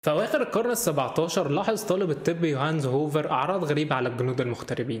في أواخر القرن ال17 لاحظ طالب الطب يوهانز هوفر أعراض غريبة على الجنود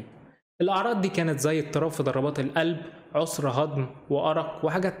المغتربين. الأعراض دي كانت زي اضطراب في ضربات القلب، عسر هضم وأرق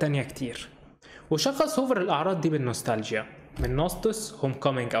وحاجات تانية كتير. وشخص هوفر الأعراض دي بالنوستالجيا من نوستس هوم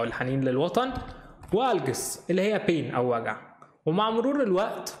كومينج أو الحنين للوطن، والجس اللي هي بين أو وجع. ومع مرور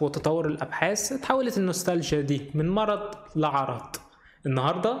الوقت وتطور الأبحاث اتحولت النوستالجيا دي من مرض لعرض.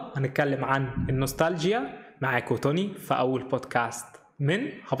 النهاردة هنتكلم عن النوستالجيا معاكو توني في أول بودكاست من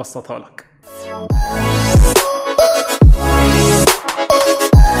هبسطها لك.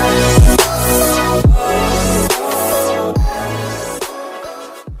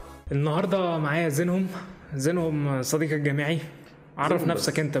 النهاردة معايا زينهم صديق الجامعي. عرف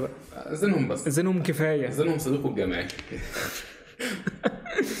نفسك انت بقى. زينهم كفاية. زينهم صديقه الجامعي.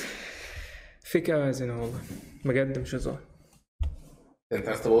 فيك يا زينهم والله بجد مش هزار. انت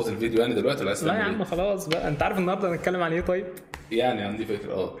عايز تبوظ الفيديو يعني دلوقتي ولا لا يا عم خلاص بقى. انت عارف النهارده هنتكلم عن ايه؟ طيب يعني عندي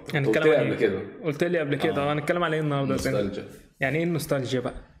فكره. هنتكلم عن ايه؟ قلت لي قبل كده هنتكلم عن ايه النهارده؟ نوستالجيا. يعني ايه النوستالجيا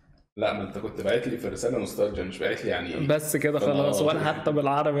بقى؟ لا ما انت كنت باعت لي في رساله نوستالجيا، مش باعت لي يعني ايه بس كده خلاص، ولا حتى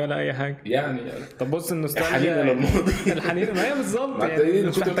بالعربي ولا اي حاجه يعني. طب بص النوستالجيا الحنين للماضي. الحنين ما هي بالظبط ما انت ايه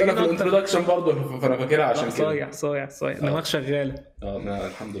كنت بتقول في الانترودكشن برضه، فانا فاكرها عشان كده. صايع دماغ شغاله.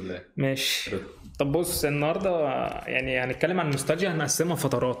 الحمد لله ماشي. طب بص النهارده يعني هنتكلم عن النوستالجيا، هنقسمها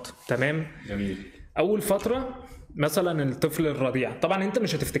فترات. تمام جميل. اول فتره مثلا الطفل الرضيع، طبعا انت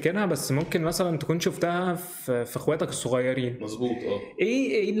مش هتفتكرها بس ممكن مثلا تكون شفتها في اخواتك الصغيرين. مظبوط.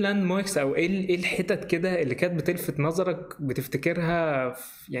 ايه اللاند ماركس او ايه الحتت كده اللي كانت بتلفت نظرك بتفتكرها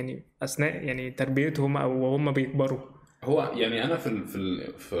يعني اثناء يعني تربيتهم او وهم بيكبروا؟ هو يعني انا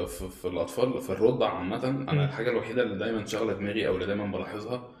في الاطفال في الرضع عامه، انا الحاجه الوحيده اللي دايما شغله دماغي او اللي دايما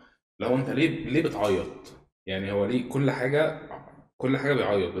بلاحظها، لو انت ليه بتعيط؟ يعني هو ليه كل حاجه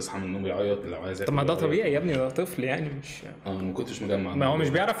بيعيط، بيصحى من النوم بيعيط، لو عايز. طب ما ده طبيعي يا ابني، ده طفل يعني مش ما كنتش مجمع. ما هو مش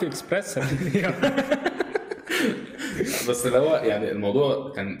بيعرف يكسبرس. بس اللي هو يعني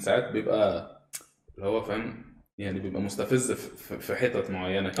الموضوع كان ساعات بيبقى اللي هو فاهم، يعني بيبقى مستفز في حتت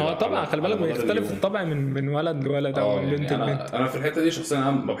معينه كده. طبعا خلي بالك بيختلف الطبع من ولد لولد او من بنت لبنت. انا في الحته دي شخصيا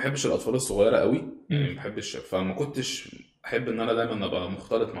انا ما بحبش الاطفال الصغيره قوي، يعني ما بحبش، فما كنتش احب ان انا دايما ابقى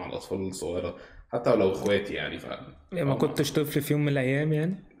مختلط مع الاطفال الصغيره حتى لو اخواتي يعني. ما كنتش طفل في يوم من الايام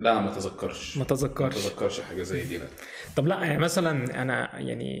يعني؟ لا ما تذكرش حاجه زي دي. لا. طب لا يعني مثلا انا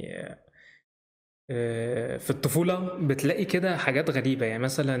يعني في الطفوله بتلاقي كده حاجات غريبه، يعني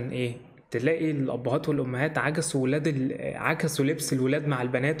مثلا ايه، تلاقي الابهات والامهات عكسوا لبس الولاد مع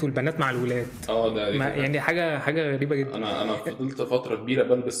البنات والبنات مع الولاد. ده يعني حاجه غريبه جدا. انا فضلت فتره كبيره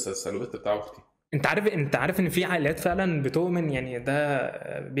بلبس السلوبت بتاع اختي. انت عارف ان في عائلات فعلا بتؤمن يعني ده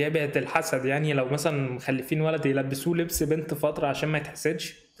بيبعد الحسد، يعني لو مثلا مخلفين ولد يلبسوه لبس بنت فتره عشان ما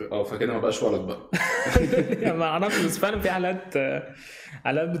يتحسدش. فكده ما بقاش ولد بقى. يعني ما اعرفش، بس فعلا في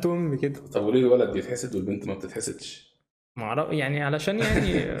عائلات بتؤمن بكده. طب وليه الولد بيتحسد والبنت ما بتتحسدش؟ ما اعرف يعني، علشان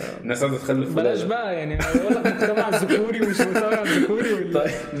يعني الناس عايزه تخلف. بلاش بقى يعني اقول لك مجتمع ذكوري ومش مجتمع ذكوري.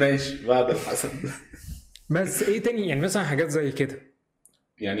 طيب ماشي بعد الحسد. بس ايه تاني يعني مثلا حاجات زي كده؟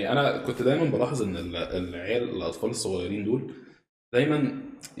 يعني انا كنت دايما بلاحظ ان الاطفال الصغيرين دول دايما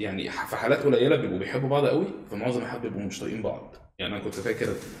يعني في حالات قليله بيبقوا بيحبوا بعض قوي، في معظم الحالات بيبقوا مش طايقين بعض. يعني انا كنت فاكر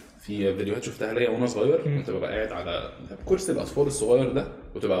في فيديوهات شفتها ليا وانا صغير، كنت ببقى قاعد على كرسي الاطفال الصغير ده،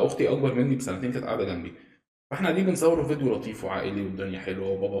 وتبقى اختي اكبر مني بسنتين كانت قاعده جنبي، فاحنا قاعدين بنصور فيديو لطيف وعائلي والدنيا حلوه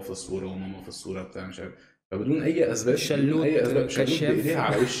وبابا في الصوره وماما في الصوره بتاع مش عارف، فبدون اي اسباب شلوت بايديها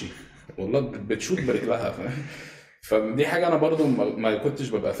على وشي، والله بتشوت برجلها، فاهم؟ فدي حاجه انا برضو ما كنتش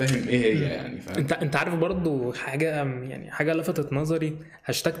ببقى فاهم ايه هي يعني، فاهم؟ انت عارف برضو حاجه لفتت نظري،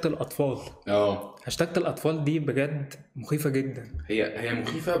 هاشتاج الاطفال. هاشتاج الاطفال دي بجد مخيفه جدا. هي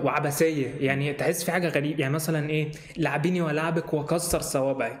مخيفه وعبثيه، يعني تحس في حاجه غريبه. يعني مثلا ايه، لعبيني ولعبك واكسر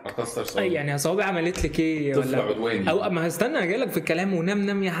صوابعك. يعني صوابعي عملت لك ايه؟ طفل عدواني. او ما هستنى اجي لك في الكلام،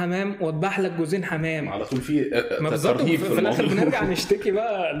 ونام يا حمام واذبح لك جوزين حمام على طول. في ترهيب في الاخر بنرجع نشتكي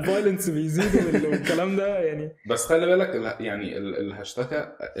بقى الفايلنس بيزيد والكلام ده يعني. بس خلي بالك يعني الهاشتاج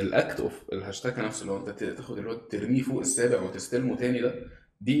الاكت اوف الهاشتاج نفسه، لو انت تاخد الواد ترميه فوق السابع وتستلمه تاني، ده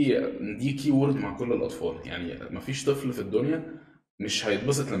دي كي وورد مع كل الاطفال. يعني مفيش طفل في الدنيا مش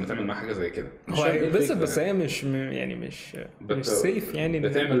هيتبسط لما تعمل معاه حاجه زي كده. بس هي مش يعني مش سيف يعني.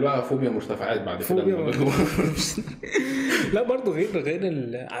 بتعمل بقى فوبيا مرتفعات بعد كده. لا برضو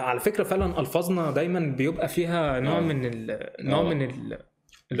غير على فكره فعلا الفاظنا دايما بيبقى فيها نوع من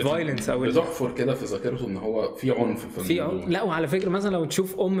الفايلنس او بتحفر كده في ذاكرته ان هو في عنف في لا. وعلى فكره مثلا لو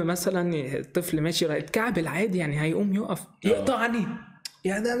تشوف مثلا الطفل ماشي اتكعبل عادي، يعني هيقوم يقف يقطعني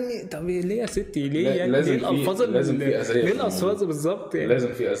يا دمي. طب ليه يا ستي ليه يعني؟ لازم ليه الالفاظ لازم في اذيه ليه في الالفاظ الموضوع. بالظبط يعني؟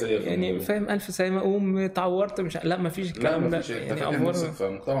 لازم في اذيه في يعني الموضوع. فاهم، الف سلامه، قوم اتعورت مش لا، ما فيش لا الكلام ده مفيش، انت يعني. فاكر نفسك افور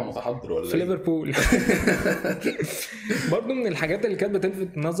في مجتمع متحضر ولا في ايه؟ ليفربول. برضو من الحاجات اللي كانت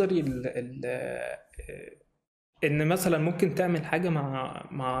بتلفت نظري ان مثلا ممكن تعمل حاجه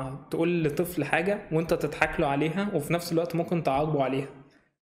مع تقول لطفل حاجه وانت تضحك له عليها، وفي نفس الوقت ممكن تعاقبه عليها.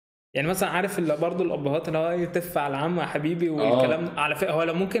 يعني مثلا عارف اللي برضو الابهات اللي هو يتف على العم يا حبيبي والكلام ده، على فكره هو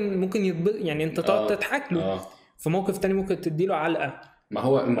لو ممكن يعني انت تقعد تضحك له، اه في موقف تاني ممكن تديله علقه. ما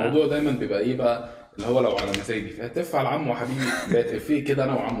هو الموضوع دايما بيبقى ايه بقى، اللي هو لو على مزاجي فهتف على عمه وحبيبي بقت افيه كده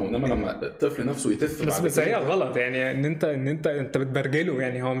انا وعمه، انما لما الطفل نفسه يتف بس بعد بس هي كده غلط يعني، ان انت بتبرجله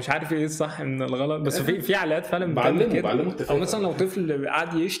يعني، هو مش عارف ايه الصح من الغلط، بس في علقات فعلا بتعمل كده. بعلمه او التفاهه. مثلا لو طفل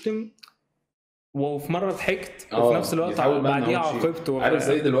قعد يشتم وفي مره ضحكت وفي اه نفس الوقت يتحول بقى ان بعديها هو شيء. عاقبته. عارف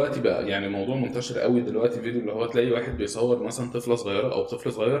زي دلوقتي بقى يعني موضوع منتشر قوي دلوقتي، فيديو اللي هو تلاقي واحد بيصور مثلا طفله صغيره او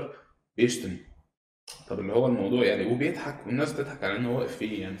طفل صغير بيشتم. طب اللي هو الموضوع يعني وبيضحك والناس بتضحك على ان هو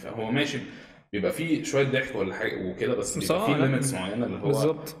افيه يعني، فهو ماشي بيبقى فيه شويه ضحك ولا حاجه وكده، بس بس بيبقى فيه لا ليميتس معينه اللي هو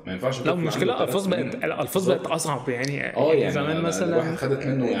بالظبط. ما ينفعش لا طفل عنده المشكله 3 الالفاظ بقت سنين. الالفاظ بقت بالظبط. اصعب يعني. يعني زمان أنا مثلا الواحد خدت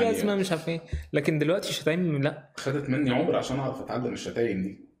منه يعني جزمه مش عارف ايه، لكن دلوقتي شتايم لا. خدت مني عمر عشان اعرف اتعلم الشتايم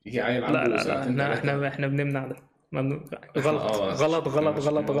دي. يجي عيل لا عنده لا لا سنتين احنا ثلاثه. احنا بنمنع ده. غلط اه غلط غلط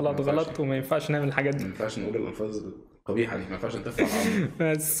غلط ما غلط ينفعش غلط، وما ينفعش نعمل الحاجات ما دي. ينفعش نقول الالفاظ القبيحه دي، ما ينفعش نتفق على العمر.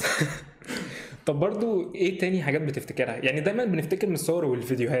 بس طب برضو ايه تاني حاجات بتفتكرها؟ يعني دايما بنفتكر من الصور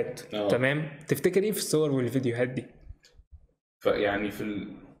والفيديوهات. تمام، تفتكر ايه في الصور والفيديوهات دي؟ فيعني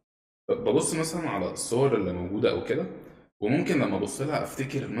ببص مثلا على الصور اللي موجوده او كده، وممكن لما ابص لها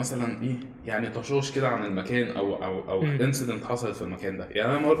افتكر مثلا ايه يعني طشاش كده عن المكان او انسيدنت حصلت في المكان ده.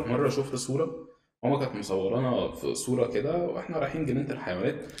 يعني انا مره شفت صوره ماما كانت مصورانا في صوره كده واحنا رايحين جنينه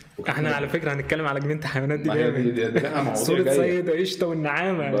الحيوانات. احنا على فكره هنتكلم على جنينه الحيوانات دي ما هي دي جامد. لها مواضيع صوره جايه. سيد قشطه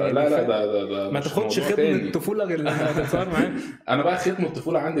والنعامه يعني لا لا فاهم؟ ده ما مش تاخدش موضوع ختم تاني. الطفوله غير لما تتصور معاه. انا بقى ختم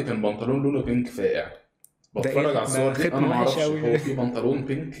الطفوله عندي كان بنطلون لونه بينك فاقع. ده بتفرج ايه على الصور ده؟ دي ختم انا ما وحش اعرفش قوي. هو في بنطلون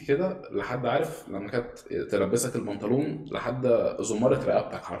بينك كده لحد عارف لما كانت تلبسك البنطلون لحد زماره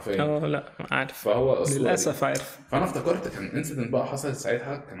رقبتك حرفيا. لا عارف فهو الصورة للاسف دي. عارف. فانا افتكرت كان انسيدنت بقى حصلت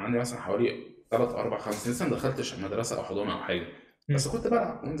ساعتها، كان عندي مثلا حوالي 3 4 5 سنين، ما دخلتش مدرسه او حضانه او حاجه، بس كنت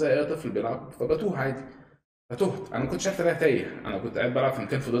بلعب زي اي طفل بيلعب فبتوه عادي. فتهت، انا ما كنتش عارف انا تايه، انا كنت قاعد بلعب في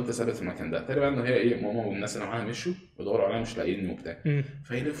مكان فضلت ثابت في المكان ده تقريبا، ان هي ايه ماما والناس اللي معاها مشوا بيدوروا عليا مش لاقيني وبتاع.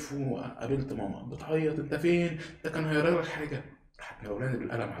 فيلفوا قابلت ماما بتعيط انت فين؟ ده كان هيقرا لك حاجه، راحت مولاني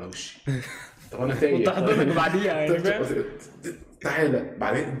بالقلم على وشي. طب انا تايه وانت حضرتك بعديها يعني فاهم؟ تعالى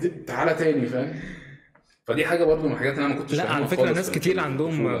بعدين تعالى تاني فاهم. فدي حاجه برضو من الحاجات اللي انا ما كنتش لا على فاهمها فكره خالص ناس في كتير الطفولة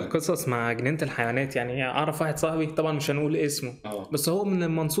عندهم يعني. قصص مع جنينه الحيوانات. يعني اعرف واحد صاحبي طبعا مش هنقول اسمه، بس هو من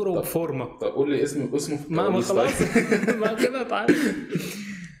المنصوره وبفورمه. طب قول لي اسمه في ما الكواليس خلاص. طيب. ما كده تعالى.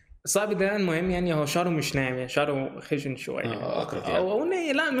 صاحبي ده المهم يعني هو شعره مش ناعم، يعني شعره خشن شويه. اقرط يعني. او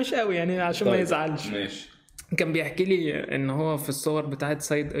لا مش قوي يعني عشان ما طيب، يزعلش. ماشي. كان بيحكي لي ان هو في الصور بتاعت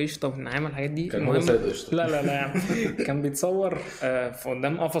سيد قشطه والنعامه الحاجات دي. كان هو سيد قشطة. لا يا عم. كان بيتصور في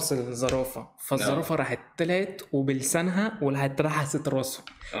قدام قفص الزرافه، فالزرافه راحت طلعت وبلسانها وراحت رحست راسه.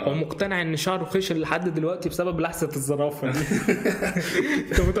 هو مقتنع ان شعره خشن لحد دلوقتي بسبب لحسه الزرافه دي.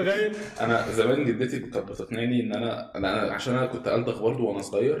 انت متخيل؟ انا زمان جدتي كانت بتقنعني ان انا عشان انا كنت الدغ برضه وانا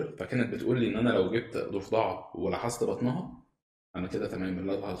صغير، فكانت بتقول لي ان انا لو جبت ضفدعه ولحست بطنها انا كده تمام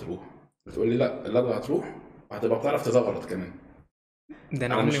اللدغه هتروح. بتقول لي لا اللدغه هتروح وهتبقى بتعرف تزغرط كمان. ده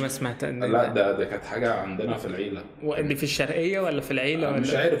انا عمري ما سمعت. لا ده كانت حاجه عندنا في العيله. دي في الشرقيه ولا في العيله ولا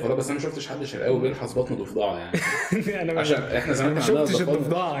مش عارف والله، بس انا ما شفتش حد شرقاوي بيلحس بطن ضفدعه يعني. انا عشان احنا زمان ما كان عندنا شفتش ضفادع.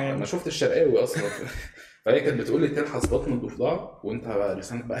 الضفدعه يعني. ما شفتش الشرقاوي اصلا. فهي كانت بتقول لي تلحس بطن الضفدعه وانت بقى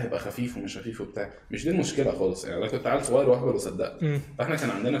لسانك بقى هيبقى خفيف ومش خفيف وبتاع، مش دي المشكله خالص يعني. انا كنت عيل صغير واهبل وصدقت. فاحنا كان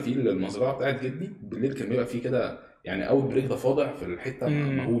عندنا في المزرعه بتاعت جدي بالليل كان بيبقى فيه كده يعني اول بريك ضفادع في الحته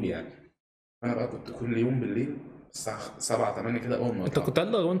مهول يعني. فانا بقى كنت كل يوم بالليل الساعه 7 8 كده اول ما انت كنت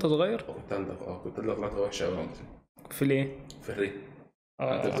ألدغ وانت صغير؟ كنت ألدغ لدغه وحشه قوي. في ليه؟ في الري.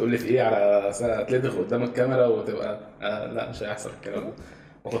 انت بتقول لي في ايه على ساعه تلدغ قدام الكاميرا وتبقى لا مش هيحصل الكلام ده.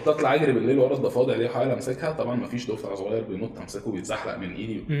 وكنت اطلع اجري بالليل ورا الضفادع اللي حاول امسكها، طبعا ما فيش ضفدع صغير بينط امسكه بيتزحلق من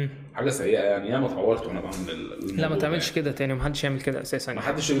ايدي. حاجه سيئه يعني، ياما اتعورت وانا بعمل الموضوع. لا ما تعملش يعني. كده تاني، ومحدش يعمل كده اساسا. ما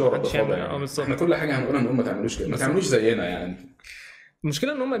حدش يجري ورا الضفادع يعني. احنا كل حاجه هنقولها نقول ما تعملوش كده، ما تعملوش زينا يعني.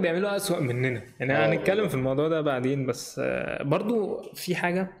 المشكله ان هم بيعملوا اسوأ مننا يعني. هنتكلم في الموضوع ده بعدين، بس برضو في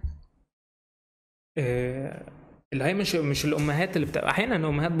حاجه اللي هي مش الامهات اللي احيانا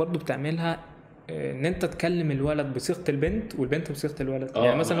الامهات برضو بتعملها، ان انت تكلم الولد بصيغه البنت والبنت بصيغه الولد.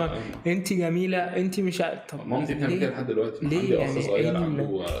 يعني مثلا انت جميله، انت مش طب مامتي بتعمل كده لحد دلوقتي. عندي اخ يعني صغير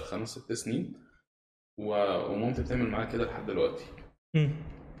عنده 5 6 سنين ومامتي بتعمل معاه كده لحد دلوقتي.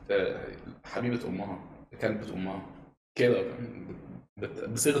 حبيبه امها، كلبه امها كده،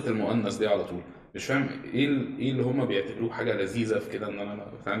 بصيغه المؤنث دي على طول. مش فاهم ايه ايه اللي هم بيعتبروه حاجه لذيذه في كده، ان انا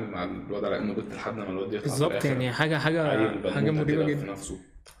بتعامل مع الواد على انه بنت لحد ما الواد يطلع في بالظبط، الاخر يعني حاجه عيل بنوته مريبه كده في جدا. نفسه.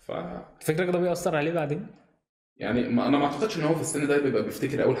 ف تفتكر ده بيأثر عليه بعدين؟ يعني انا ما اعتقدش ان هو في السن ده بيبقى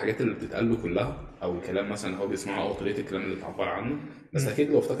بيفتكر اول الحاجات اللي بتتقال له كلها، او الكلام مثلا اللي هو بيسمعه، او طريقه الكلام اللي بتعبر عنه. بس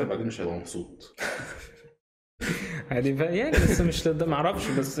اكيد لو افتكر بعدين مش هيبقى مبسوط. عادي يعني، بس مش ما اعرفش،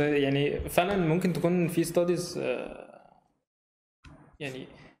 بس يعني فعلا ممكن تكون في ستاديز يعني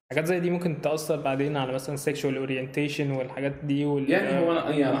حاجات زي دي ممكن تأثر بعدين على مثلا sexual orientation والحاجات دي يعني هو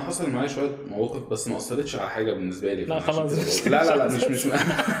انا حصل معايا شويه مواقف، بس ما اثرتش على حاجه بالنسبه لي. لا خلاص. لا مش لا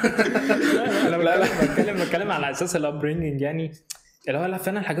انا بتكلم على اساس الابرينجنج، يعني اللي هو لا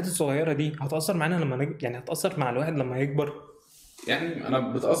فعلا الحاجات الصغيره دي هتأثر معانا لما يعني هتأثر مع الواحد لما يكبر. يعني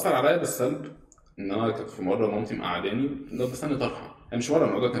انا بتأثر عليا بالسلب. ان انا كنت في مره مامتي مقعداني لبساني طرحه، يعني مش مره،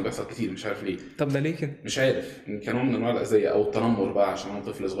 الموضوع كان بيحصل كتير مش عارف ليه. طب ده ليه كده؟ مش عارف، كان نوع من انواع الاذيه او التنمر بقى، عشان انا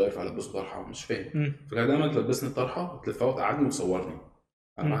طفل صغير فالبسه طرحه، مش فاهم. فكان دايما تلبسني الطرحه وتلفها وتقعدني وتصورني.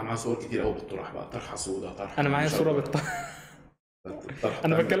 انا معايا صور كتير قوي بالطرح بقى، طرحه سوداء، طرحه. انا معايا صوره بالطرح.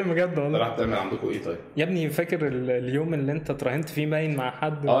 انا بتكلم بجد والله. طرحه بتعمل عندكم ايه طيب؟ يا ابني فاكر اليوم اللي انت اتراهنت فيه باين مع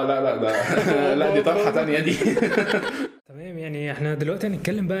حد؟ لا ده لا دي طرحه تانية دي. تمام، يعني احنا دلوقتي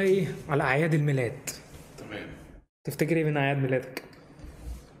هنتكلم بقى ايه على اعياد الميلاد. تمام. تفتكر ايه من اعياد ميلادك؟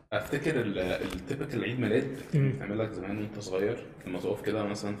 افتكر التيبكال عيد ميلاد اللي بتعمل لك زمان وانت صغير، لما تقف كده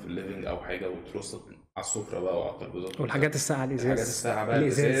مثلا في الليفنج او حاجه وترص على السفره بقى وعلى الترابيزات، والحاجات الساعه الازاز، الحاجات الساعه بقى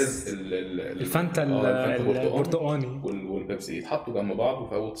الازاز، الفانتا البرتقاني والبيبسي يتحطوا جنب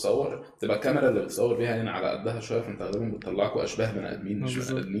بعض وتصور. تبقى الكاميرا اللي بتصور بيها يعني على قدها شويه، فانت غالبا بتطلعكوا اشباه بني ادمين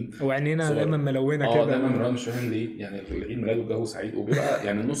مش بني ادمين، وعينينا دايما ملونه كده. دايما ملونه، مش فاهم ليه. يعني العيد ميلاد والجو سعيد، وبيبقى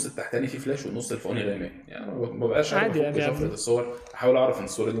يعني النص التحتاني فيه فلاش والنص الفوقاني غامق. يعني ما بقاش عارف افك شفره الصور، احاول اعرف ان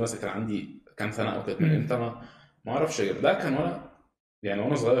الصوره دي مثلا كان عندي كام سنه او كانت من امتى. ما اعرفش. ده كان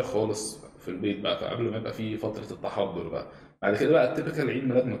وانا صغير خالص في البيت بقى، قبل ما يبقى في فتره التحضر بقى. بعد كده بقى التيبيكال عيد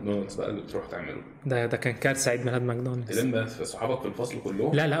ميلاد ماكدونالدز بقى اللي بتروح تعمله. ده كان كارثه عيد ميلاد ماكدونالدز. تلم صحابك في الفصل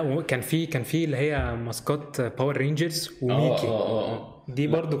كلهم. لا كان في اللي هي ماسكوت باور رينجرز وميكي. دي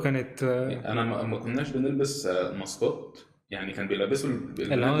برضو كانت انا ما كناش بنلبس ماسكوت، يعني كان بيلبسوا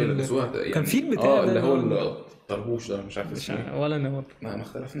بيلبسوها يعني. كان في البتاع اللي هو الطربوش ده، مش عارف اسمه ولا انا ما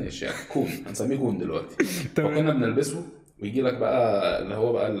اختلفناش يعني. كون هنسميه كون دلوقتي. فكنا بنلبسه ويجي لك بقى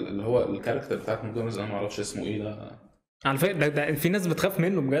اللي هو الكاركتر بتاعت ماكدونالدز، انا ما اعرفش اسمه ايه ده على فكره. ده في ناس بتخاف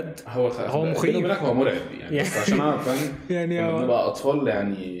منه بجد. هو مخيف، هو مرعب يعني. بس عشان انا فاهم يعني بنبقى اطفال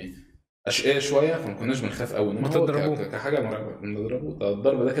يعني اشقياء شويه، فما كناش بنخاف قوي. انما هو كحاجه مرعبه بنضربه. ده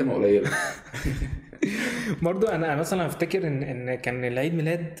الضرب ده كلمه قليله. برضو انا مثلا افتكر ان كان العيد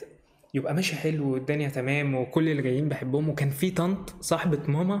ميلاد يبقى ماشي حلو والدنيا تمام وكل اللي جايين بحبهم، وكان في طنط صاحبه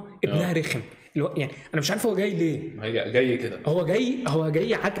ماما ابنها رخم. يعني انا مش عارف هو جاي ليه. جاي كده، هو جاي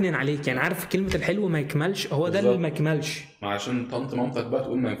يعكنن عليك، يعني عارف كلمه الحلو ما يكملش، هو ده اللي ما يكملش. ما عشان طنط مامتك بقى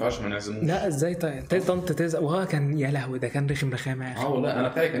تقول ما ينفعش ما نعزموش. لا ازاي طنط تزق، وهو كان يا لهوي ده كان رخامه يا اخي. والله انا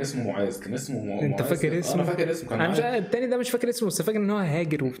بتاعي كان اسمه معاذ. كان اسمه انت فاكر اسمه؟ انا فاكر اسمه. كان انا مش التاني ده مش فاكر اسمه، بس فاكر ان هو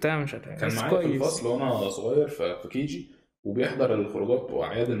هاجر وبتاع مش عارف. كان معايا في الفصل وانا صغير في كيجي، وبيحضر الخروجات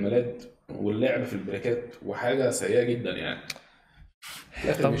واعياد الميلاد واللعب في البريكات، وحاجه سيئه جدا يعني.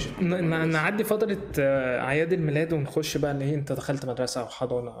 طب نعدي فترة أعياد الميلاد ونخش بقى اللي هي أنت دخلت مدرسة أو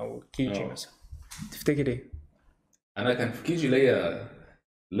حضانة أو كيجي مثلا. تفتكر إيه؟ أنا كان في كيجي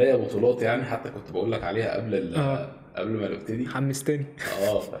ليا بطولات يعني، حتى كنت بقول لك عليها قبل ما نبتدي. حمستني.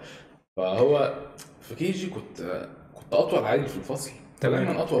 فهو في كيجي كنت أطول عيل في الفصل.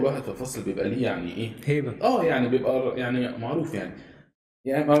 دايما أطول واحد في الفصل بيبقى ليه يعني إيه؟ هيبة. يعني بيبقى يعني معروف يعني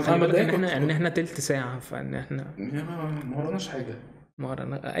إن إحنا تلت ساعة، فإن إحنا ما وراناش حاجة.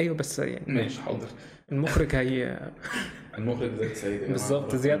 ايوه بس يعني ماشي حاضر. المخرج المخرج زياد سيد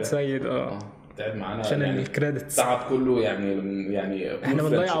بالظبط. زياد سيد تعب معانا عشان يعني الكريدتس تعب كله يعني احنا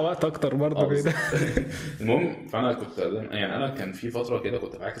بنضيع وقت اكتر برضه كده. المهم فانا كنت يعني انا كان في فتره كده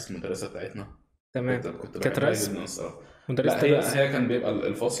كنت بعاكس المدرسه بتاعتنا. تمام. كنت رسم مدرسه. هي كان بيبقى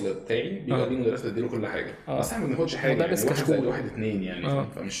الفصل بتاعي بيبقى ليه مدرسه تديله كل حاجه. بس احنا ما بناخدش حاجه مدرس يعني كشكول. واحد اتنين يعني.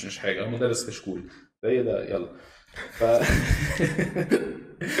 فمش حاجه. مدرس كشكول زي ده. يلا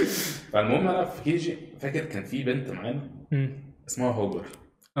فالمهم انا في كيجي فاكر كان في بنت معانا اسمها هوجر.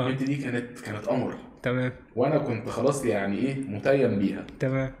 البنت دي كانت قمر. تمام. وانا كنت خلاص يعني ايه متيم بيها.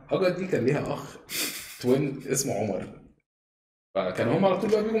 تمام. هوجر دي كان ليها اخ توين اسمه عمر. فكانوا هم على طول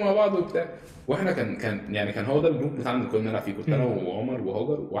بقى بيجوا مع بعض وبتاع. واحنا كان هو ده الجروب بتاعنا اللي كنا نلعب فيه. كنت انا وعمر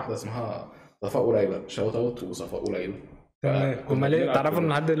وهوجر وواحده اسمها صفاء وليلى. شاوت اوت وصفاء وليلى. هم ليه تعرفوا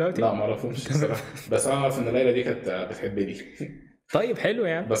لحد دلوقتي؟ لا ما اعرفهمش الصراحه. بس انا اعرف ان ليلى دي كانت بتحبني. طيب حلو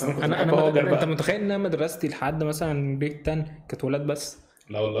يعني. بس انا كنت انا بحب هاجر انت بقى. متخيل ان انا مدرستي لحد مثلا جريد 10 كانت ولاد بس؟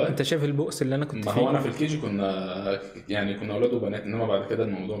 لا والله. انت شايف البؤس اللي انا كنت ما هو انا فيه؟ في الكيجي كنا يعني كنا اولاد وبنات، انما بعد كده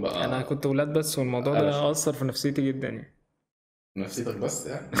الموضوع بقى انا كنت ولاد بس، والموضوع قلش. ده اثر في نفسيتي جدا يعني. نفسيتك بس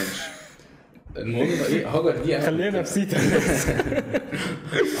يعني ماشي. المهم بقى ايه، هاجر دي انا خلينا كنت نفسيتي بس.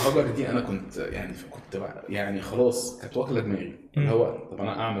 هاجر دي انا كنت يعني كنت بقى يعني خلاص كانت واكله دماغي، اللي هو طب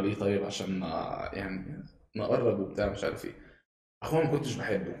انا اعمل ايه طيب عشان يعني نقرب وبتاع مش عارف ايه. اخويا ما كنتش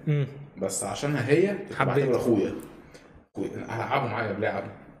بحبه، بس عشانها هي كنت حبيت. بعتبر اخويا. العبه معايا بلعب،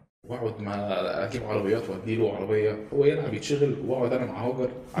 واقعد ما اجيب عربيات واديله عربيه، هو يلعب يتشغل، واقعد انا مع هاجر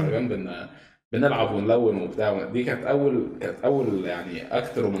على جنب بنلعب ونلون وبتاع. دي كانت اول يعني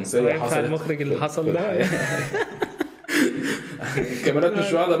اكت رومانسيه ينفع حصلت المخرج اللي في حصل ده؟ الكاميرات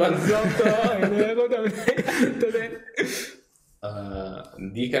مش واخده بالها بالظبط. يعني ياخدها من حته تاني.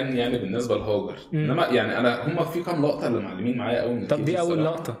 دي كان يعني بالنسبه لهاجر. انما يعني انا هم في كام لقطه اللي معلمين معايا قوي من طب الكيجي دي اول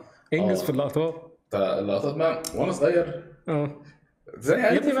الصراحة. لقطه، انجز في اللقطات. اللقطات بقى وانا صغير زي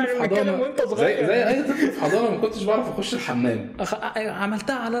يا اي ابني طفل في ما بنتكلم حضانه، وانت صغير. زي اي طفل في حضانه ما كنتش بعرف اخش الحمام.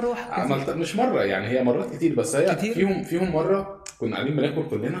 عملتها على روحك. عملت مش مره يعني، هي مرات كتير، بس هي كتير. فيهم مره كنا قاعدين بناكل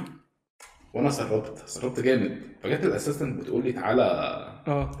كلنا وانا سربت جامد، فجت الاسيستنت بتقول لي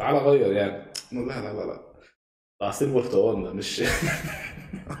تعالى غير يعني. لا ده عصير برتقال ده مش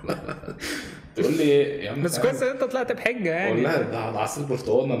تقول لي يا عم بس كويس ان انت طلعت بحجه يعني. والله ده عصير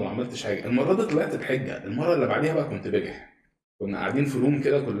برتقال، انا ما عملتش حاجه. المره دي طلعت بحجه، المره اللي بعديها بقى كنت بجح. كنا قاعدين في روم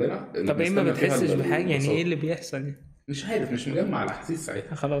كده كلنا. طب ايه ما بتحسش بحاجه يعني؟ ايه اللي بيحصل؟ مش عارف، مش مجمع الاحاسيس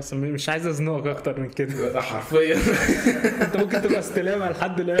ساعتها. خلاص مش عايز ازنقك اكتر من كده. ده حرفيا انت ممكن تبقى استلامه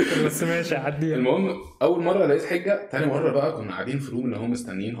لحد الاخر، بس ماشي عديها. المهم اول مره لقيت حجه، تاني مره بقى كنا قاعدين في روم اللي هم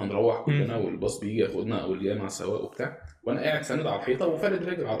مستنيين هنروح كلنا والباص بيجي ياخدنا او الجامعه سواق وبتاع، وانا قاعد ساند على الحيطه وفارد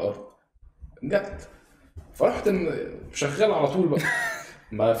رجلي على الارض. جت فرحت شغال على طول بقى.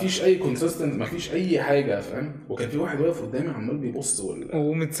 ما فيش اي كونسيستنت، ما فيش اي حاجه فاهم. وكان في واحد واقف قدامي عمال بيبص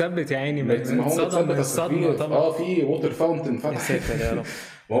ومتثبت يا عيني. ما هو متثبت الصدمه طبعا. في ووتر فاونتن فتح يا رب.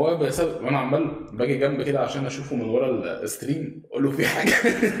 ما هو بيثبت، وانا عمال باجي جنب كده عشان اشوفه من ورا الستريم، اقول له في حاجه.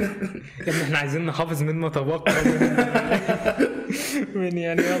 يا ابني احنا عايزين نحافظ من ما تبقى من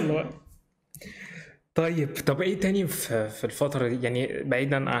يعني يلا بقى. طب ايه تاني في الفترة دي يعني،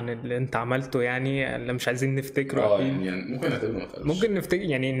 بعيدا عن اللي انت عملته يعني اللي مش عايزين نفتكره؟ يعني ممكن نعتبره ممكن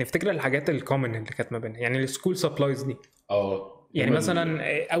نفتكر الحاجات الكومن اللي كانت ما بيننا يعني السكول سبلايز دي. يعني مثلا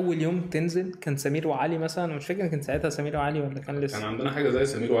اول يوم تنزل كان سمير وعلي مثلا، مش فاكر كان ساعتها سمير وعلي ولا كان لسه. كان عندنا حاجه زي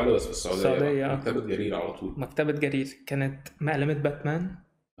سمير وعلي بس في السعوديه. مكتبه جرير على طول. مكتبه جرير كانت مقلمه باتمان.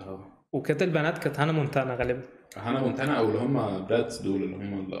 وكانت البنات كانت هانا مونتانا غالبا. هانا مونتانا او اللي هم برادز دول اللي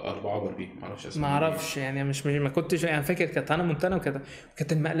هم الاربعه باربي، ما اعرفش يعني مش ما كنتش يعني فاكر. كانت هانا مونتانا وكده،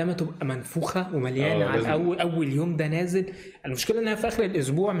 كانت المقلمه تبقى منفوخه ومليانه على اول يوم ده نازل. المشكله انها في اخر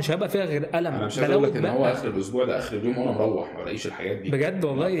الاسبوع مش هيبقى فيها غير قلم. انا مش عايز اقول لك ان هو اخر الاسبوع ده اخر اليوم وانا مروح ما الاقيش الحاجات دي بجد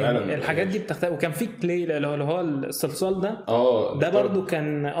والله. الحاجات دي بتختلف. وكان في كلي اللي هو الصلصال ده. ده برضو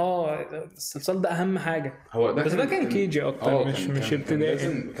كان الصلصال ده اهم حاجه. هو ده بس ده كان كيجي اكتر مش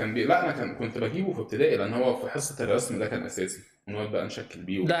ابتدائي. لا انا كنت بجيبه في ابتدائي لان هو في حصه الرسم ده كان اساسي ونقعد بقى نشكل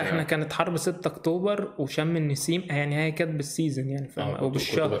بيه. لا احنا كانت حرب 6 اكتوبر وشم النسيم يعني هي كانت بالسيزون يعني فاهم او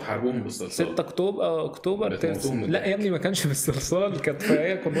بالشهر. كنت بتحاربوهم بالصلصال 6 اكتوبر ترسم. لا يا ابني ما كانش بالصلصال، كانت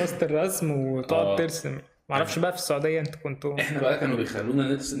هي كراسه الرسم وتقعد ترسم. معرفش بقى في السعوديه انت كنتوا. احنا بقى كانوا بيخلونا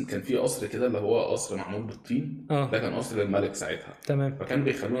نرسم. كان في قصر كده اللي هو قصر معمول بالطين. ده كان قصر الملك ساعتها. تمام. فكانوا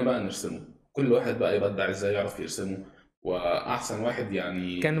بيخلونا بقى نرسمه، كل واحد بقى يبدع ازاي يعرف يرسمه، واحسن واحد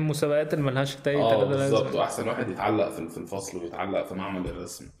يعني كان المسابقات اللي ملهاش تاي بالظبط. واحسن واحد يتعلق في الفصل ويتعلق في معمل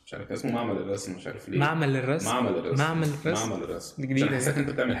الرسم. مش عارف اسمه معمل الرسم، مش عارف ليه. معمل الرسم جديد. حسيت انت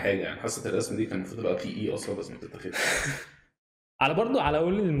بتعمل حاجه يعني. حصه الرسم دي كان المفروض تبقى PE اصلا بس ما بتتاخدش. على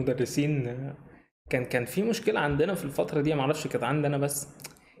قول المدرسين كان في مشكله عندنا في الفتره دي، ما اعرفش كانت عندنا بس،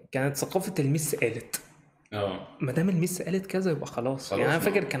 كانت ثقافه الميس قالت. ما دام الميس قالت كذا يبقى خلاص يعني. انا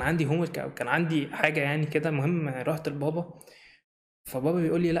فاكر كان عندي هومورك او كان عندي حاجه يعني كده مهم، رحت لبابا فبابا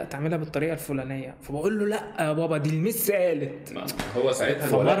بيقول لي لا تعملها بالطريقه الفلانيه، فبقول له لا يا بابا دي الميس قالت. هو ساعتها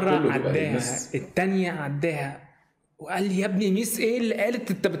فمره عداها التانية عداها وقال لي يا ابني ميس ايه اللي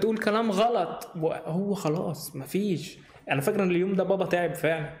قالت؟ انت بتقول كلام غلط. هو خلاص مفيش. انا فاكر ان اليوم ده بابا تعب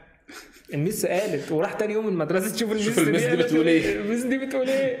فعلا. الميس قالت وراح تاني يوم المدرسه تشوف الميس دي بتقول ايه. الميس دي بتقول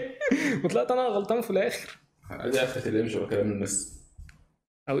ايه وطلعت انا غلطان في الاخر. دي اخرة اللي يمشي ورا كلام الميس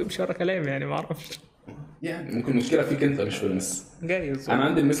او يمشي ورا كلام يعني ما اعرفش يعني. ممكن مشكله فيك انت مش في الميس. جايز. انا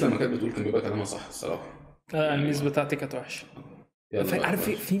عندي الميس لما كانت بتقول كان بيبقى كلامها صح الصراحه. الميس بتاعتي كانت وحشه. يلا عارف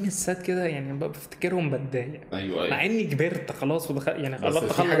في مسات كده يعني بفتكرهم بتضايق ايوه مع ايوه، اني كبرت خلاص ودخل يعني بس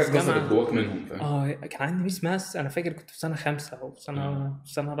قربت في حاجه اخلص اتكسرت جامعه. جواك منهم، فاهم؟ كان عندي ميس ماس، انا فاكر كنت في سنه 5 او في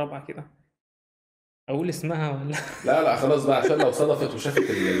سنه رابعه كده، اقول اسمها ولا؟ لا لا خلاص بقى، عشان لو صدفت وشافت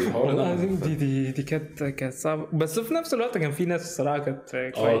الحوار والله ده العظيم دي كانت صعبه، بس في نفس الوقت كان في ناس الصراحه كانت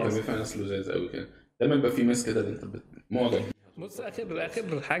كان كويس. بيبقى ناس لذيذ قوي كده، دايما بيبقى في ناس كده اللي انت معجب. بص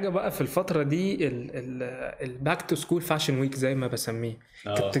اخر حاجه بقى في الفتره دي الباك تو سكول فاشن ويك زي ما بسميه.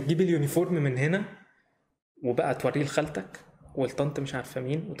 كنت تجيب اليونيفورم من هنا وبقى توريه لخالتك والطنط مش عارفه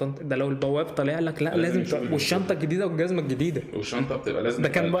مين، وطنط ده لو البواب طالع لك لا لازم لازم والشنطه الجديده والجزمه الجديده. والشنطه بتبقى لازم ده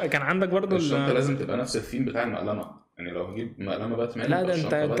كان عندك برضو الشنطه لازم تبقى نفس الثيم بتاع المقلمه، يعني لو هجيب مقلمه باتمان لا يبقى ده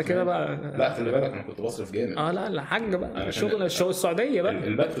الشنطة انت كده بقى. لا خلي بالك انا كنت بصرف جامد. لا حاجه بقى أنا الشغل السعوديه بقى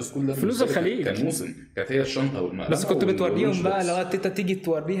الباك تو سكول ده فلوس بالنسبة لي الخليج. كان موسم، كانت هي الشنطه والمقلمه بس كنت بتوريهم واللانش بقى بوكس. لو تيتا تيجي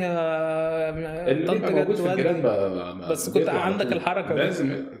توريها اللي طنط بيبقى موجود جت في الجيران تودي. بس كنت بيطلع على عندك طول. الحركه دي.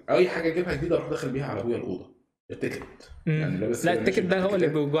 لازم اي حاجه اجيبها جديده اروح داخل بيها على ابويا الاوضه التيكت. يعني لابس لا كده التيكت ماشي ده هو اللي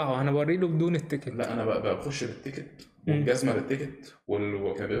بالتيكتات. بيوجعه، انا بوري له بدون التيكت. لا انا بقى بخش بالتيكت والجزمه بالتيكت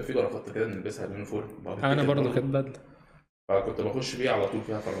وكان بيبقى في جرافات كده نلبسها اليونيفورم انا برضو كانت بدله، فكنت بخش بيه على طول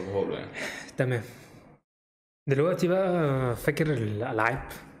فيها افرجها له يعني. تمام. دلوقتي بقى فاكر الالعاب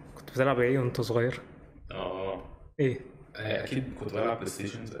كنت بتلعب ايه وانت صغير؟ ايه اكيد كنت بلعب بلاي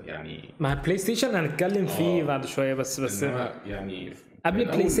ستيشن يعني. مع البلاي ستيشن هنتكلم فيه بعد شويه، بس يعني قبل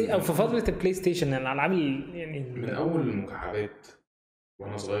البلاي ستيشن او في فتره البلاي ستيشن يعني الالعاب يعني من اول المكعبات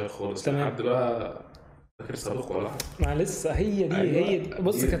وانا صغير خالص تمام. لحد بقى فاكر سابق ولا ما لسه هي دي أيوة. هي دي.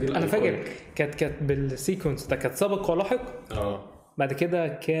 بص دي كانت انا الأيقونة. فاكر كانت بالسيكونس ده، كانت سابق ولاحق. بعد كده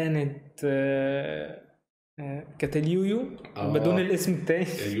كانت كانت اليويو بدون الاسم التاني.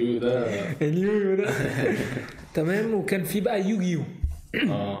 اليويو ده تمام. وكان في بقى يوجيو.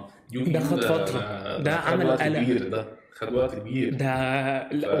 ده خد فترة، ده عمل قلق، ده خد وقت كبير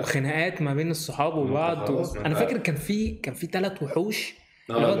ده وخناقات ما بين الصحاب وبعض انا فاكر كان في 3 وحوش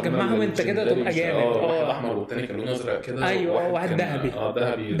لو تجمعهم انت كده تبقى جامد. واحد احمر والتاني كان لونه ازرق كده. ايوه واحد ذهبي.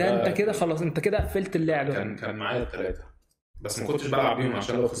 ذهبي ده انت كده خلاص، انت كده قفلت اللعبه. كان معايا 3 بس ما كنتش بلعب بيهم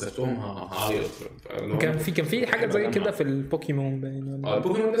عشان لو خسرتهم هعيط. كان في حاجه زي كده في البوكيمون باين.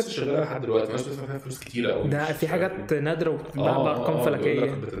 البوكيمون لسه شغاله لحد دلوقتي، الناس بتدفع فيها فلوس كتيره قوي. ده في حاجات نادره وبتتباع بارقام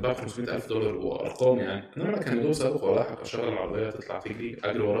فلكيه، بتتباع $500,000 وارقام يعني. انما كان يدوب سابق ولا حاجه، اشغل العربيه تطلع تجري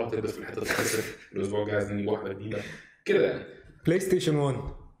اجري وراها تلبس في الحته تتكسر الاسبوع الجاي عايزين نجيب واحده جديده كده يعني. بلاي ستيشن 1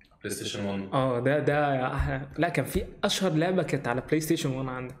 ده لا كان في اشهر لعبه كانت على بلاي ستيشن 1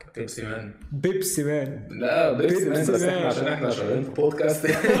 عندك بيبسي مان. لا بيبسي مان بس عشان احنا شغالين في بودكاست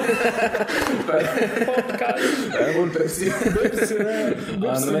انا بقول بيبسي مان.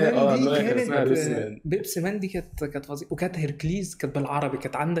 بيبسي مان دي كانت فظيعه. وكانت هيركليز كانت بالعربي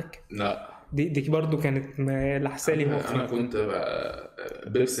كانت عندك؟ لا دي برضو كانت لحسالي مخي. انا كنت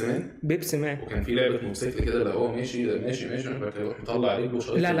بيبسي مان وكان في لعبه موتوسيكل كده اللي هو ماشي مطلع رجله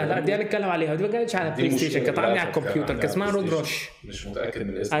شايط. لا دي هنتكلم عليها، دي ما كانتش على بلاي ستيشن، كانت عندي على الكمبيوتر، كان اسمها رود رش. مش متاكد من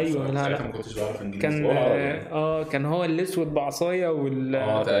الاسم. ايوه لا ما كنتش بعرف انجليزي. كان هو الاسود بعصايه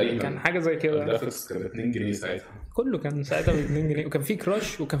تقريبا كان حاجه زي كده. الجرافيكس كان 2 جنيه ساعتها، كله كان ساعتها ب 2 جنيه. وكان في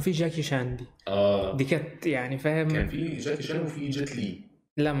كراش وكان في جاكي شان دي كانت يعني فاهم. كان في جاكي شان وفي جيت لي.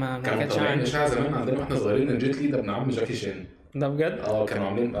 لا ما كانتش عندي. كانوا زمان عندنا واحنا صغيرين ان جيت لي ده ابن عم جاكي شان. ده بجد؟ كانوا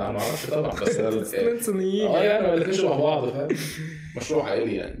عاملين انا ما اعرفش طبعا بس صينيين يعني الاثنين شبه بعض فاهم. مشروع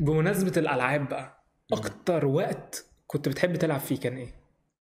عائلي يعني. بمناسبه الالعاب بقى، اكتر وقت كنت بتحب تلعب فيه كان ايه؟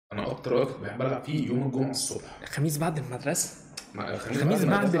 انا اكتر وقت بحب العب فيه يوم الجمعه الصبح. الخميس بعد المدرسه. الخميس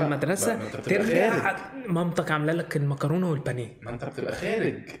بعد المدرسه ترجع مامتك عامله لك المكرونه والبانيه. ما انت بتبقى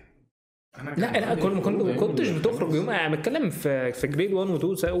خارج. لا كنتش بتخرج يوم. انا بتكلم في جريد 1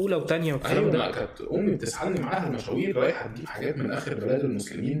 و2 سنه اولى وثانيه والكلام ده. كانت امي بتسحلني معاها المشاوير رايحه تجيب حاجات من اخر بلاد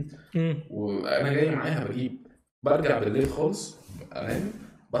المسلمين وانا جاي معاها برجع بالليل خالص انام.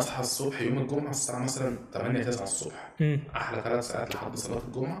 بصحى الصبح يوم الجمعه الساعه مثلا 8 9 الصبح. احلى 3 ساعات لحد صلاه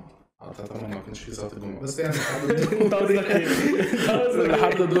الجمعه. طبعا ما كانش في صلاه الجمعه بس يعني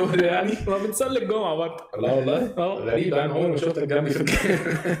لحد الظهر يعني ما بنصلي الجمعه برضه. لا والله غريب، انا عمري ما شفتك جنبي في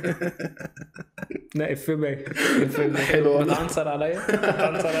لا باي حلو. بتعنصر عليا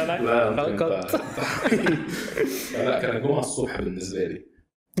لا كان الجمعه الصبح بالنسبه لي.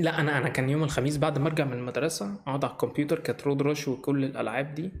 لا انا كان يوم الخميس بعد ما ارجع من المدرسه اقعد على الكمبيوتر، كانت رود رش وكل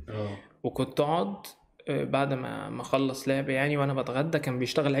الالعاب دي. وكنت اقعد بعد ما اخلص لعب يعني وانا بتغدى كان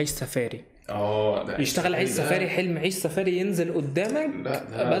بيشتغل عيش سفاري. ده يشتغل عيش سفاري، حلم عيش سفاري ينزل قدامك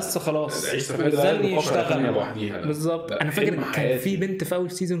لا بس خلاص عيش سفاري ده ينزل فقرة تانية يشتغل لوحديها. بالظبط. انا فاكر كان في بنت في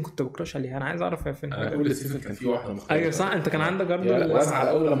اول سيزون كنت بكراش عليها، انا عايز اعرف هي فين. انا كل سيزون كان في واحده مختلفه. ايوه صح، انت كان عندك برضه وازعل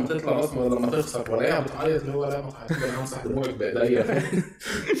اول لما تطلع اصلا لما تخسر ولا بتعيط اللي هو لا ما تعيطش انا همسح دموعك بايديا.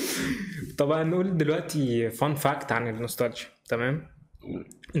 طبعا نقول دلوقتي فان فاكت عن النوستالجيا. تمام،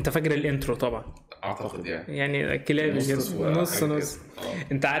 انت فاكر الانترو طبعا اعتقد يعني كلابي نص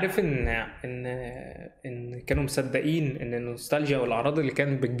انت عارف ان كانوا مصدقين ان النوستالجيا والاعراض اللي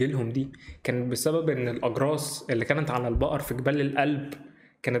كانت بتجيلهم دي كانت بسبب ان الاجراس اللي كانت على البقر في جبال الألب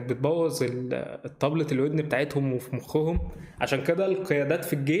كانت بتبوظ الطبلة الودن بتاعتهم وفي مخهم. عشان كده القيادات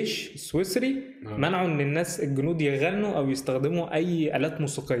في الجيش السويسري منعوا ان الناس الجنود يغنوا او يستخدموا اي آلات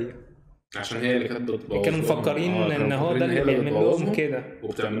موسيقية، عشان هي اللي كانت بتبوظ. كانوا مفكرين ان هو ده اللي بيعمل لهم كده،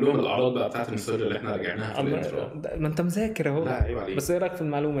 وبتعمل لهم الاعراض بقى بتاعت النوستالجيا اللي احنا رجعناها في الانترو. ما انت مذاكر اهو. لا عيب عليك. بس ايه رايك في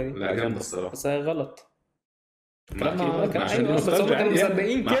المعلومه دي؟ لا جامده الصراحه، بس هي غلط. كان ايوه بس هم كانوا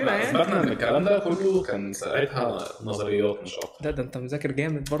مصدقين كده يعني. اثبتنا ان الكلام ده كله كان ساعتها نظريات مش اكتر. لا ده انت مذاكر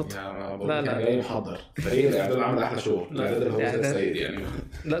جامد برضه. لا كان جاي محضر. فريق الاعداد عامل احلى شغل. الاعداد اللي هو السيد يعني.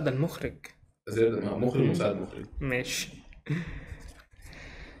 لا ده المخرج. مخرج مساعد مخرج. ماشي.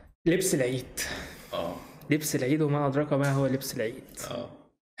 لبس العيد. لبس العيد وما ادراك ما هو لبس العيد.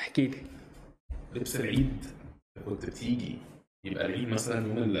 احكي لي. لبس العيد كنت بتيجي يبقى العيد مثلا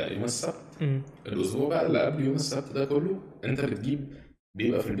يوم السبت. الاسبوع بقى اللي قبل يوم السبت ده كله انت بتجيب،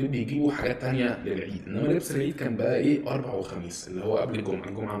 بيبقى في البيت بيجيبوا حاجات تانية للعيد. انما لبس العيد كان بقى ايه اربع وخميس اللي هو قبل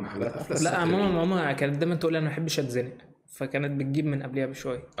الجمعه المحلات قافله. لا ماما كانت دايما تقول انا ما بحبش اتزنق، فكانت بتجيب من قبلها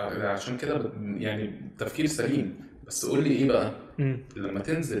بشويه. عشان كده يعني تفكير سليم. بس قول لي ايه بقى لما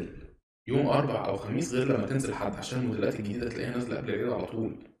تنزل يوم اربع او خميس غير لما تنزل حد، عشان الموديلات الجديده تلاقيها نازله قبل العيد على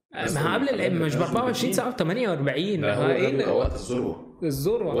طول. ما قبل العيد مش ب 24 ساعه و 48. هو ايه وقت الذروه.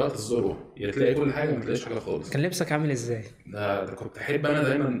 وقت الذروه تلاقي كل حاجه، ما تلاقيش حاجه خالص. كان لبسك عامل ازاي؟ ده كنت احب انا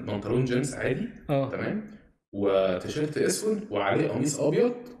دايما بنطلون جينز عادي. تمام، وتيشيرت اسود وعليه قميص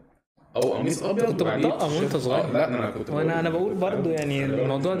ابيض او قميص ابيض. كنت بتطقم وانت صغير؟ لا انا كنت وانا بقول برضو يعني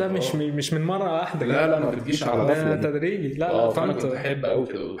الموضوع ده مش من مره واحده. لا ما بتجيش على ده تدريجي. لا انا كنت بحب قوي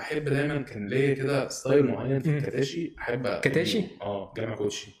كده. بحب دايما كان ليا كده ستايل معين في الكتاشي. احب كتاشي جامع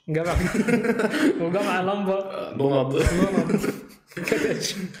كوتشي وجامع لمبه نونض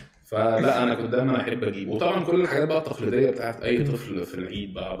كتاشي. فلا انا كنت دايما احب اجيب. وطبعا كل الحاجات بقى التقليديه بتاعت اي طفل في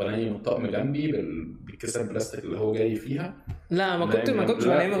العيد بقى بنيم الطقم جنبي بالكيسه البلاستيك اللي هو جاي فيها. لا ما كنتش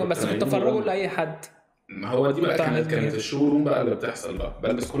بنيمه، بس كنت افرجه لاي حد. ما هو دي بقى كانت الشوروم بقى اللي بتحصل بقى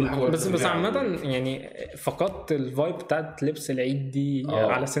بلبس كل حاجه. بس عامه يعني فقدت الفايب بتاعت لبس العيد دي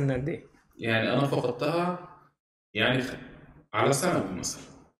على سن قد ايه؟ يعني انا فقدتها يعني على ثانوي مثلا.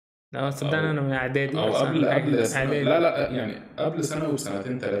 لا صدقني انا من اعدادي او قبل إعدادي. لا يعني قبل ثانوي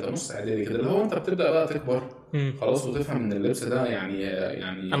بسنتين ثلاثه، نص اعدادي كده، اللي هو انت بتبدا بقى تكبر خلاص وتفهم ان اللبس ده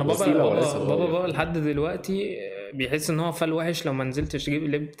يعني انا بابا لحد دلوقتي بيحس ان هو فال وحش لو ما نزلتش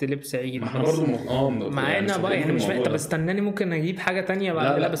اجيب لبس عيد. احنا برضه مع ان بقى يعني مش طب استناني ممكن اجيب حاجه تانية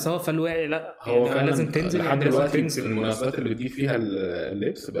بعد. لا بس هو فال وحش. لا هو يعني لازم تنزل لحد دلوقتي. المناسبات اللي بتجيب فيها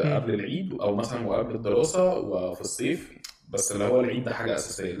اللبس بقى قبل العيد او مثلا وقبل الدراسه وفي الصيف، بس اللي هو العيد ده حاجه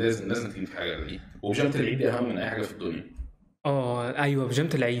اساسيه. لازم تجيب حاجه للعيد. وبيجامه العيد دي اهم من اي حاجه في الدنيا. ايوه بيجامه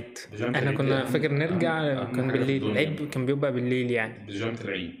العيد. احنا كنا فاكر نرجع كان بالليل. العيد كان بيبقى بالليل يعني بيجامه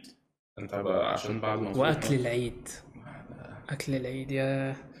العيد. انت بقى عشان بعد ما واكل العيد. اكل العيد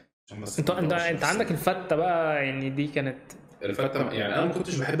يا انت عندك الفته بقى يعني. دي كانت الفته يعني انا ما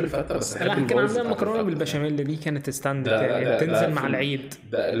كنتش بحب الفته، بس احب كان عندنا مكرونه بالبشاميل دي كانت ستاند تنزل مع العيد.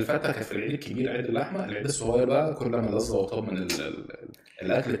 ده الفته كانت في العيد الكبير، عيد اللحمه. العيد الصغير بقى كل ما لذة وطاب من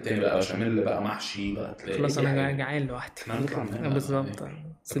الاكل التاني بقى بشاميل بقى محشي بقى. خلاص انا جعان لوحدي بالظبط.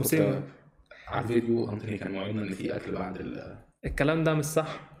 سمسم على الفيديو انتوني كان معلن ان في اكل بعد الكلام ده مش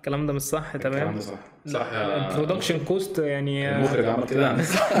صح. الكلام ده مش صح. تمام الكلام ده صح يا برودكشن كوست يعني. المخرج عمل كده يعني.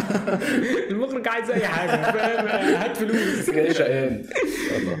 المخرج عايز اي حاجه فاهم. هات فلوس جاي شقيان.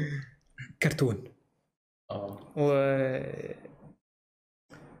 يلا كرتون.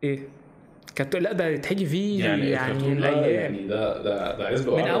 ايه كرتون؟ لا ده يتحكي فيه يعني الايام يعني ده عايز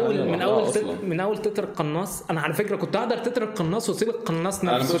له من اول تتر القناص. انا على فكره كنت اقدر تتر القناص واسيب القناص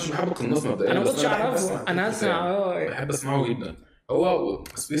نفسه. انا ما كنتش بحب القناص مبدئيا. انا ما كنتش اعرفه. انا اسمع بحب اسمعه جدا. هو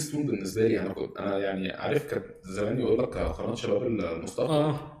سبيس تون بالنسبه لي انا يعني عارف كان زمان يقول لك قناه شباب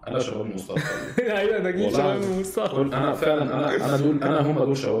المستقبل. انا شباب المستقبل. ايوه ده جيل شباب المستقبل. انا فعلا انا هم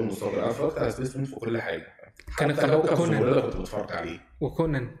دول شباب المستقبل. انا اتفرجت على سبيس تون في كل حاجه كان حتى كوكب كونان. زبرده كنت بتفرج عليه.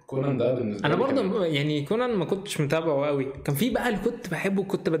 كونان ده بالنسبه انا لي كان- برضه يعني كونان ما كنتش متابعه قوي. كان في بقى اللي كنت بحبه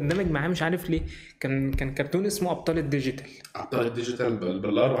كنت بندمج معاه مش عارف ليه، كان كرتون اسمه ابطال الديجيتال. ابطال الديجيتال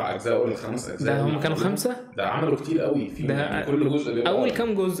بالاربع اجزاء ولا الخمس اجزاء ده هم اللي كانوا عملوهم. 5. ده عملوا كتير قوي في ده يعني كل جزء بيبقى اول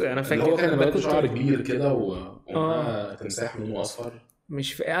كام جزء انا اللي فاكر هو كان ده بقى كنت شعر كبير كده ومعاه تمساح لونه اصفر.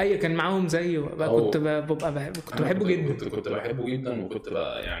 مش في اي كان معاهم زيه بقى. كنت كنت بحبه جدا. كنت بحبه جدا وكنت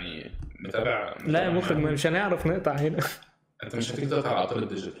بقى يعني متابع لا يا مخرج معاه. مش هنعرف نقطع هنا. انت مش هتيجي تقطع على ابطال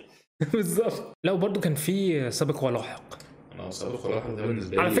الديجيتال. بالظبط. لا وبرضه كان في سابق ولاحق. انا صراحه خلاص ده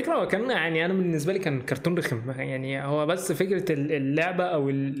بالنسبه لي على فكره هو كان يعني انا بالنسبه لي كان كرتون رخم يعني. هو بس فكره اللعبه او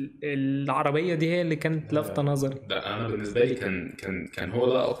العربيه دي هي اللي كانت لافته نظري. ده انا بالنسبه لي كان هو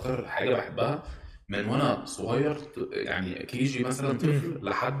ده اكتر حاجه بحبها من وانا صغير يعني كيجي مثلا طفل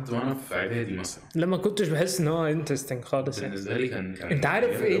لحد وانا في اعدادي مثلا. لما كنتش بحس ان هو انترستنج خالص يعني. بالنسبه لي كان انت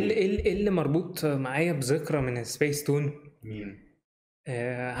عارف جامد ايه أوي. إيه اللي مربوط معايا بذكرى من سبيس تون؟ مين؟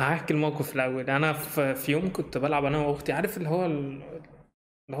 هحكي الموقف الاول. انا في يوم كنت بلعب انا واختي، عارف اللي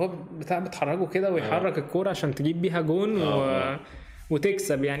هو بتاع بتحركه كده ويحرك الكوره عشان تجيب بيها جون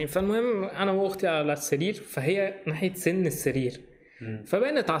وتكسب يعني. فالمهم انا واختي على السرير، فهي ناحيه سن السرير،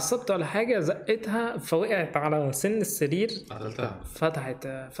 فبقيت اتعصبت ولا حاجه زقتها فوقعت على سن السرير قتلتها.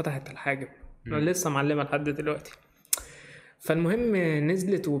 فتحت الحاجب. انا لسه معلمه لحد دلوقتي. فالمهم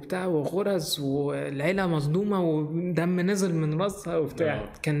نزلت وبتاع وغرز والعيله مصدومه ودم نزل من راسها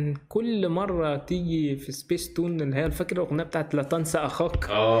وبتاع. كان كل مره تيجي في سبيس تون اللي هي فاكر الاغنيه بتاعت لا تنسى اخاك.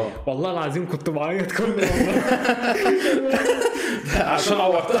 والله العظيم كنت بعيط كل مره عشان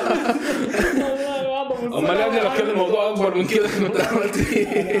عورتها. امال يا ابني لو كان الموضوع اكبر من كده كنت عملت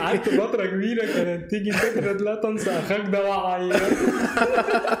ايه؟ قعدت فتره كبيره كانت تيجي فكره لا تنسى اخاك ده وعيط.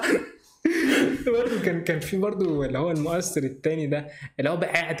 برضه كان في برضه اللي هو المؤثر التاني ده اللي هو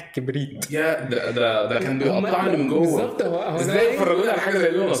بقاعد الكبريت. يا ده كان بيقطعني من جوه. بالظبط. هو ازاي فرجوني على حاجه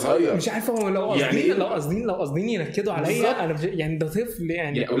زي دي وانا صغير؟ مش عارف هو لو قاصدين لو قاصدين ينكدوا عليا انا يعني ده طفل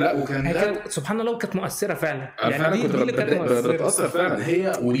يعني. لا وكان ده سبحان الله كانت مؤثره فعلا يعني. فعلا كنت بتاثر فعلا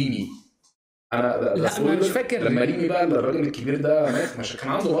هي وريمي. انا لا مش فاكر لما ريمي بقى الراجل الكبير ده مات، مش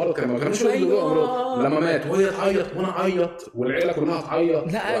كان عنده مرض، كان ما كانش عنده لما مات وهي تعيط وانا اعيط والعيله كلها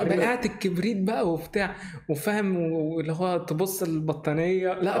تعيط. لا بقعت الكبريت بقى وبتاع وفاهم واللي هو تبص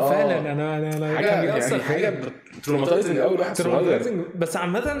البطانيه. لا فعلا انا كان بيأثر يعني حاجه تروماتايزنج قوي واحد صغير. بس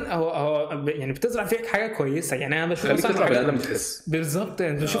عامه هو يعني بتزرع فيك حاجه كويسه يعني. انا بشوف مثلا حاجه ادم تحس بالظبط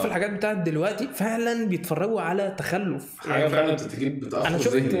يعني. بشوف الحاجات بتاعت دلوقتي فعلا بيتفرجوا على تخلف حاجه فعلا تجيب بتاثر. انا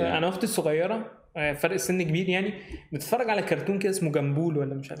شفت انا اختي الصغيره فرق سن كبير يعني بتتفرج على كرتون كده اسمه جامبول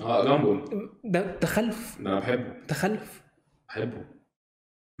ولا مش عارف. جامبول ده تخلف. انا بحبه. ده تخلف فعلا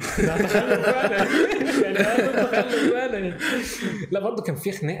يعني. هذا تخلف فعلا. لا برضه كان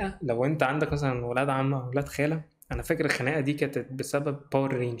في خناقه لو انت عندك مثلا ولاد عم او ولاد خاله. انا فاكر الخناقه دي كانت بسبب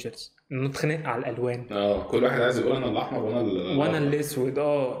باور رينجرز، انه اتخانق على الالوان. كل واحد عايز يقول انا الاحمر وانا الاسود.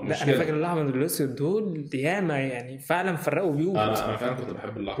 لا انا فاكر الاحمر والاسود دول ياما يعني فعلا فرقوا بيوت. انا فعلا كنت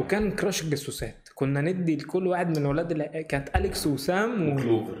بحب الاحمر. وكان كراش الجاسوسات كنا ندي لكل واحد من اولاد كانت اليكس وسام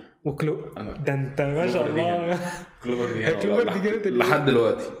وكلوفر. ده انت ما شاء الله. كلوفر دي كانت لحد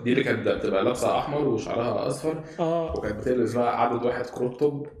دلوقتي دي اللي كانت بتبقى لابسه احمر وشعرها اصفر. وكانت بتلبس بقى عدد واحد كروب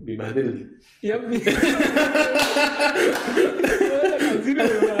توب بيبهدلني يا ابني.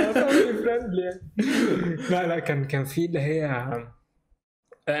 عايزين فريندلي. لا كان في اللي هي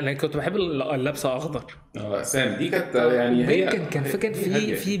انا كنت بحب اللبسه اخضر. سام دي كانت يعني هي كان فكر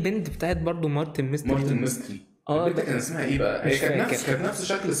في بنت بتاعت برضو مارتن ميستري. البنت كان اسمها ايه بقى؟ هي كانت نفس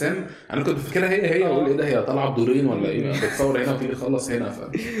شكل سام. انا كنت فاكرها هي اقول ايه ده، هي طالعه بدورين ولا ايه؟ بتصور هنا وتيجي تخلص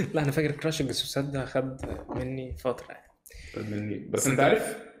هنا لا انا فاكر كراش الجاسوسات ده خد مني فتره بس انت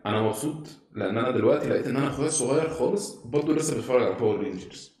عارف انا مبسوط لان انا دلوقتي لقيت ان انا اخويا الصغير خالص برضه لسه بيتفرج على باور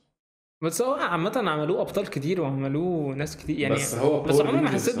رينجرز. بس هو عامه عملوه ابطال كتير وعملوه ناس كتير يعني. بس عمري ما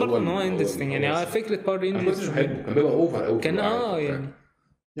حسيت برضه ان هو انترستنج يعني. فكره باور رينجرز مش بحبه، كان بيبقى اوفر قوي. كان يعني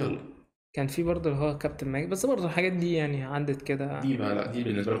يلا كان في برضه اللي هو كابتن ماجد. بس برضه الحاجات دي يعني عدت كده. دي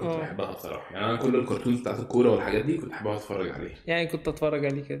بالنسبه لي كنت بحبها بصراحه يعني. انا كل الكرتونز بتاعت الكوره والحاجات دي كنت بحبها اتفرج عليها يعني. كنت اتفرج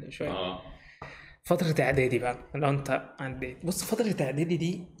عليه كده شويه. فتره اعدادي بقى لو انت عديت. بص فتره اعدادي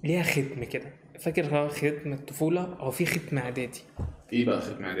دي ليها ختم كده. فاكر هو ختم الطفوله او في ختم اعدادي؟ ايه بقى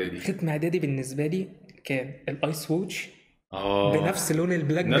ختم اعدادي؟ ختم اعدادي بالنسبه لي كان الايس ووتش بنفس لون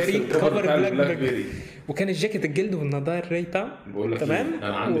البلاك بيري، كفر بلاك بيري. وكان الجاكيت الجلد والنضاره الريتا. تمام.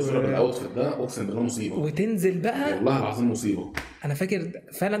 انا عندي صوره بالاوتفيت ده اقسم بالله مصيبه. وتنزل بقى والله العظيم مصيبه. انا فاكر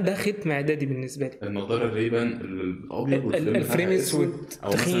فعلا ده ختم اعدادي بالنسبه لي. النضاره الريبان الابيض الفريم اسود او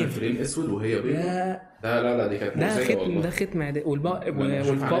مثلا الفريم اسود وهي بيضاء. لا دي كانت ده ختم اعدادي.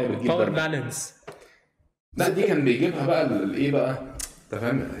 والباور بالانس لا دي كان بيجيبها بقى الايه بقى، انت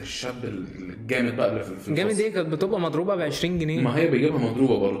فاهم، الشاب الجامد بقى اللي في الجامد دي كانت بتبقى مضروبه ب 20 جنيه. ما هي بيجيبها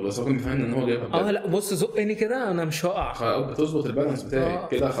مضروبه برضه، بس هو كان فاهم ان هو جايبها بجد. لا بص زقني كده انا مش هقع، بتظبط البالانس بتاعي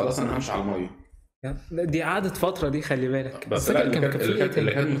كده خلاص، انا همشي على الميه. دي قعدت فتره دي خلي بالك. بس لا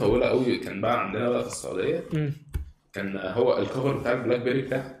اللي كانت مطوله قوي كان بقى عندنا بقى في السعوديه. كان هو الكفر بتاع البلاك بيري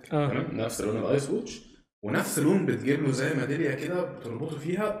بتاعك تمام نفس لون الايس ووتش، ونفس لون بتجيب له زي ميداليه كده بتربطه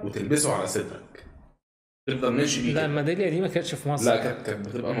فيها وتلبسه على صدرك تفضل ماشي بيه. لا الميداليه دي ما كانتش في مصر. لا كانت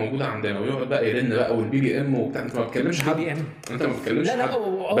بتبقى موجوده عندنا، ويقعد بقى يرن بقى والبي بي ام وبتاع. انت ما بتكلمش حد، انت ما بتكلمش لا حد،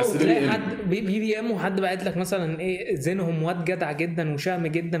 بس تلاقي حد بي بي ام وحد بعت لك مثلا ايه زينهم واد جدع جدا وشهم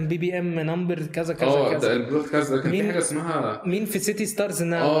جدا بي بي ام نمبر كذا كذا كذا. البرودكاست ده كان في حاجه اسمها مين في سيتي ستارز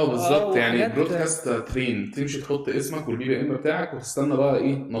بالظبط. يعني البرودكاست ترين تمشي تحط اسمك والبي بي ام بتاعك وتستنى بقى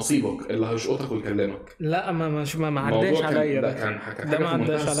ايه نصيبك اللي هيشقطك ويكلمك. لا ما عداش عليا ده كان حاجه في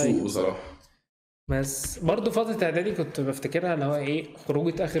منتهى السوق بصراحه. بس برضه فتره اعدادي كنت بفتكرها اللي هو ايه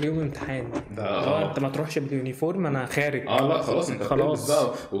خروجه اخر يوم امتحان ده انت ما تروحش باليونيفورم انا خارج. لا خلاص انت خلاص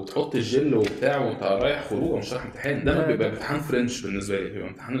بقى وبتحط الجل وبتاع وانت رايح خروجه مش رايح امتحان. ده بيبقى امتحان فرنش بالنسبه لي، بيبقى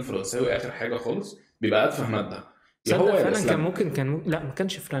امتحان الفرنساوي اخر حاجه خالص، بيبقى اتفه ماده. هو فعلا كان ممكن لا ما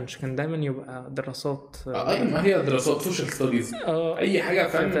كانش فرنش، كان دايما يبقى دراسات. ما هي دراسات سوشيال ستاديز اي حاجه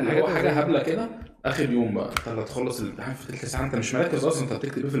فاهم، هو حاجه هبله كده. اخر يوم بقى انت اللي تخلص الامتحان في ثلث ساعه، انت مش مركز اصلا انت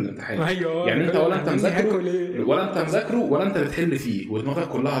بتكتب ايه في الامتحان. يعني انت ولا انت مذاكره ولا انت بتحل فيه، ودماغك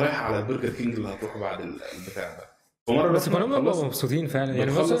كلها رايحه على البرجر كينج اللي هتروح بعد البتاع ده. فمره بس كنا مبسوطين فعلا.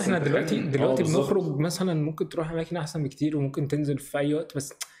 يعني مثلا احنا دلوقتي بنخرج مثلا ممكن تروح اماكن احسن بكتير وممكن تنزل في اي وقت،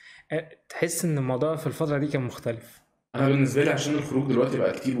 بس تحس ان الموضوع في الفتره دي كان مختلف. انا بالنسبه لي عشان الخروج دلوقتي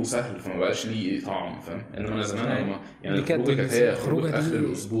بقى كتير وسهل فما بقاش ليه طعم فاهم. انما انا زمان يعني الخروجه كانت هي خروجه اخر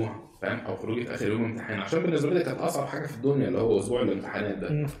الاسبوع فاهم، او خروجه اخر يوم امتحان، عشان بالنسبه لي كانت اصعب حاجه في الدنيا اللي هو اسبوع الامتحانات ده.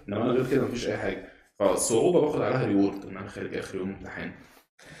 انما انا غير كده مفيش اي حاجه، فالصعوبه باخد عليها ريورد ان انا خارج اخر يوم امتحان.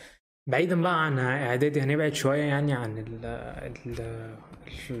 بعيدا بقى عن اعدادي هنبعد شويه يعني عن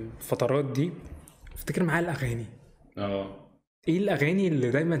الفترات دي. افتكر معايا الاغاني. ايه الاغاني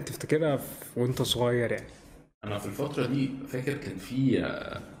اللي دايما تفتكرها وانت صغير يعني؟ انا في الفتره دي فاكر كان في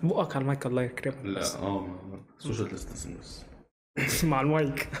بقك على المايك الله يكرمك. لا سوشيال ديستانسينج بس مع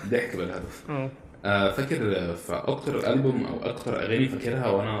المايك ضحك بالهدف. فاكر في اكتر البوم او اكتر اغاني فاكرها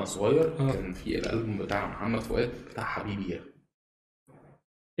وانا صغير كان في الالبوم بتاع محمد فؤاد بتاع حبيبي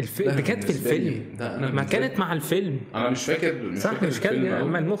دي كانت في الفيلم ما كانت مع الفيلم. انا مش فاكر صح مش كان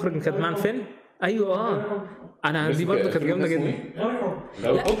ما المخرج كانت مع الفيلم. ايوه انا دي برضه كانت جامده جدا.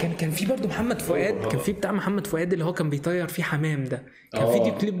 لا كان في برضه محمد فؤاد، كان في بتاع محمد فؤاد اللي هو كان بيطير فيه حمام ده، كان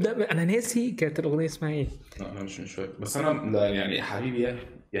فيديو كليب ده انا ناسي كانت الاغنيه اسمها ايه. لا انا مش فاكر، بس انا لا يعني حبيبي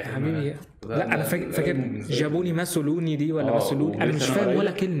يا حبيبي لا انا فاكر جابوني مسولوني دي ولا مسولوني انا مش فاهم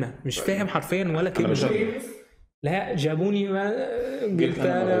ولا كلمه، مش فاهم حرفيا ولا كلمه. لا جابوني ما قلت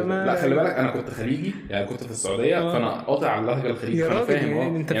انا ما لا خلي بالك انا كنت خليجي يعني كنت في السعوديه فانا قاطع على اللهجه الخليجيه فانا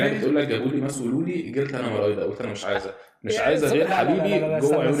فاهم يعني بتقول لك جابوني مسولوني قلت انا مرايده قلت انا مش عايزه غير حبيبي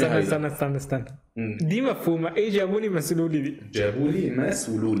جوه عيوني. استنى دي مفهومه ايه جابوني مسولوني دي؟ جابوني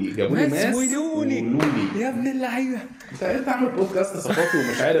مسولوني جابوني مسولوني يا ابن اللعيبه انت عامل بودكاست ثقافي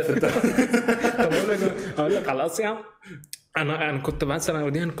ومش عارف انت. طب اقول لك على الاصيع. انا كنت مثلا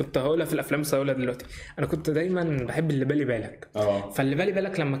ودي انا كنت هقولها في الافلام بس هقولها دلوقتي. انا كنت دايما بحب اللي بالي بالك. فاللي بالي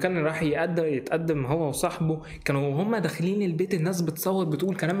بالك لما كان راح يتقدم هو وصاحبه كانوا هم داخلين البيت الناس بتصوت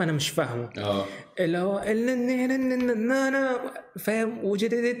بتقول كلام انا مش فاهمه اللي هو انا فاهم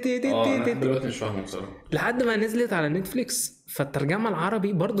دلوقتي مش فاهمه بصراحه لحد ما نزلت على نتفليكس فالترجمه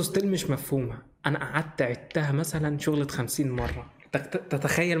العربي برضه ستيل مش مفهومه. انا قعدت عدتها مثلا شغلة 50 مره.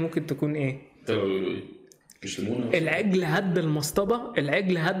 تتخيل ممكن تكون ايه؟ العجل هد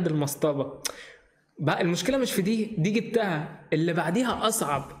المصطبة بقى. المشكلة مش في دي جبتها اللي بعديها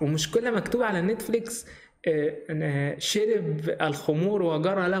أصعب ومشكلة مكتوبة على نتفليكس شرب الخمور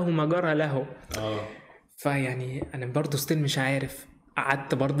وجرى له ما جرى له. فيعني أنا برضو ستيل مش عارف.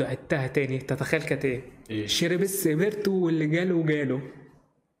 قعدت برضو عدتها تاني. تتخيل كانت إيه؟ شرب السبرتو واللي جاله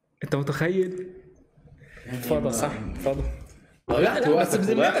أنت متخيل؟ فضى صح فضى. لا بس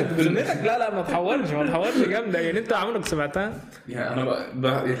بذمتك لا ما تحورش جامده يعني. انت عمرك سمعتها؟ يعني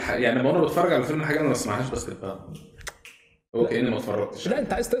انا يعني وانا بتفرج على فيلم حاجه انا ما بسمعهاش بس كده هو كاني ما اتفرجتش. لا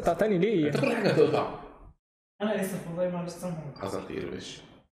انت عايز تقطع تاني ليه؟ انت كل حاجه هتقطع. انا اسف والله ما لسه حصل خير يا باشا.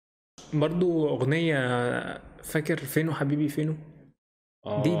 برضو اغنيه فاكر فينو حبيبي فينو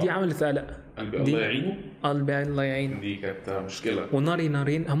دي عملت قلق. الله يعينه قلبي الله يعين. دي كانت مشكله. وناري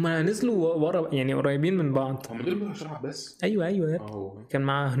نارين هم نزلوا ورا يعني قريبين من بعض. هم دول بتوع هشام عباس. ايوه كان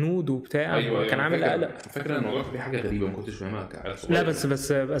معاه هنود وبتاع. أيوة كان عامل قلق. فاكر الموضوع كان فيه حاجه غريبه ما كنتش فاهمها. لا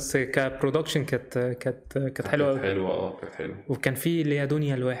بس كبرودكشن كانت حلوه قوي. كانت حلوه. وكان في اللي هي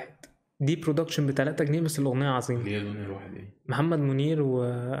دنيا الواحد دي برودكشن ب3 جنيه بس الاغنيه عظيمه. اللي هي دنيا الواحد ايه؟ محمد منير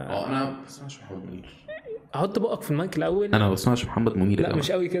انا ما بسمعش محمد منير. احط بقك في المايك الاول. انا ما بسمعش محمد منير. لا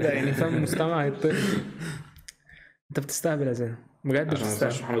مش قوي كده يعني فاهم مستمع انت بتستهبل يا زين بجد.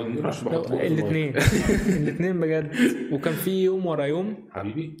 بتستهبل محمد منير عشان بحط الاثنين بجد. وكان في يوم ورا يوم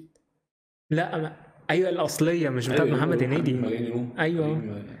حبيبي. لا ايوه الاصليه مش بتاعت محمد هنيدي. ايوه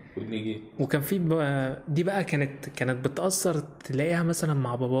وكان في دي بقى كانت بتاثر تلاقيها مثلا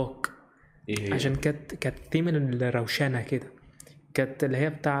مع باباك. إيه؟ عشان كانت تيمن الروشانه كده. كانت اللي هي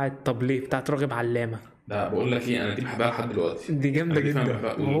بتاعه طبليه بتاعه راغب علامه. لا بقول لك ايه انا دي بحبها لحد دلوقتي. دي جامده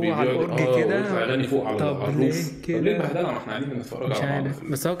جدا. وهو على الاورج كده اغاني فوق على الروف كده. ليه بهدلها ما احنا قاعدين بنتفرج على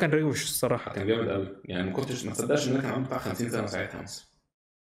بعض. بس هو كان روش الصراحه. كان جامد قوي يعني ما تصدقش ان كان عنده بتاع 50 سنه ساعتها مثلا.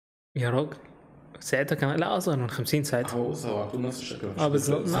 يا راجل ساعتها كان لا اصغر من 50 ساعتها. هو على طول نفس الشكل.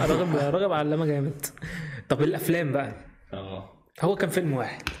 بالظبط. راغب علامه جامد. طب الافلام بقى. هو كان فيلم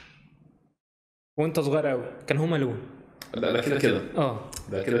واحد وانت صغير قوي كان هوم الون. لا كده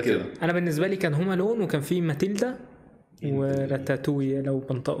ده كده انا بالنسبه لي كان هوم الون وكان في ماتيلدا وراتاتوي لو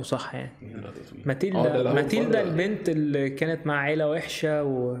بنطقه صح يعني. ماتيلدا البنت اللي كانت مع عيله وحشه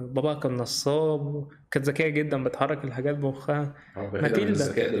وباباها كان نصاب وكانت ذكيه جدا بتحرك الحاجات بمخها. ماتيلدا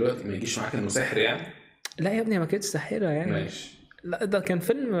الذكاء دلوقتي ما يجيش معاك انه ساحر يعني. لا يا ابني ما كانتش ساحره يعني. ماشي. لا ده كان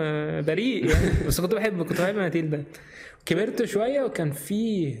فيلم بريء يعني. بس كنت بحب ماتيلدا. كبرت شويه وكان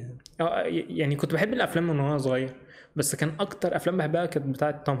في يعني كنت بحب الافلام من وانا صغير بس كان اكتر افلام بحبها كانت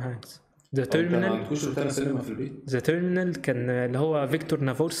بتاعه توم هانكس. ذا تيرمينال. كنت روتانا سينما في البيت. ذا تيرمينال كان اللي هو فيكتور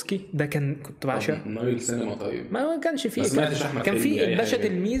نافورسكي ده كنت بعشقه. نايل سينما. طيب ما كانش فيه كان في الباشا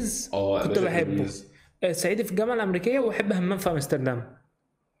تلميذ كنت بحبه. صعيدي في الجامعه الامريكيه وبحب همام في امستردام.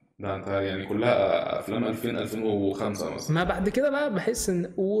 ده انت يعني كلها افلام 2005 مثلا. ما بعد كده بقى بحس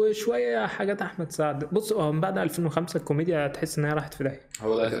ان وشويه حاجات احمد سعد. بص من بعد 2005 الكوميديا تحس انها راحت في داهيه.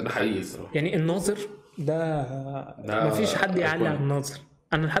 هو ده حقيقي الصراحه. يعني الناظر ده مفيش حد يعلي على الناظر.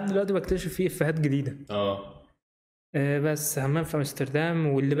 انا لحد دلوقتي بكتشف فيه افيهات جديده. بس همام في امستردام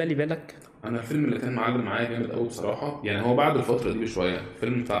واللي بالك. انا الفيلم اللي كان معلم معايا جامد قوي بصراحه يعني هو بعد الفتره دي بشويه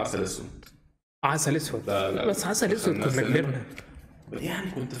فيلم بتاع عسل اسود. بس عسل اسود كنا كبرنا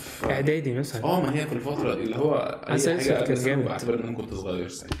يعني كنت في اعدادي مثلا. ما هي في الفتره اللي هو عسل اسود كان جامد. بعتبر ان انا كنت صغير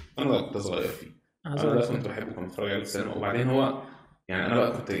ساعتها. انا كنت صغير فيه. انا كنت بحبه كنت بتفرج عليه في السينما. وبعدين هو يعني انا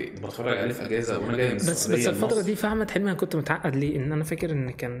بقى كنت بتفرج عليه في اجازه وانا جاي من السعوديه. بس الفتره دي في احمد حلمي انا كنت متعقد ليه ان انا فاكر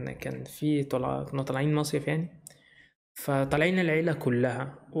ان كان في كنا طالعين مصيف يعني. فطالعين العيله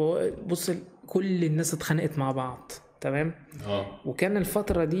كلها وبص كل الناس اتخانقت مع بعض تمام. وكان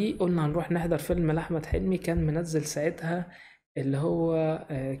الفتره دي قلنا هنروح نحضر فيلم لاحمد حلمي كان منزل ساعتها اللي هو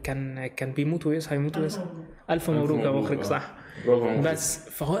كان بيموت ويصحى يموت ويصحى. الف مبروك يا مخرج صح. بس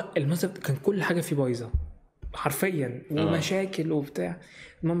فهو المسلسل كان كل حاجه فيه بايظه حرفيا ومشاكل وبتاع.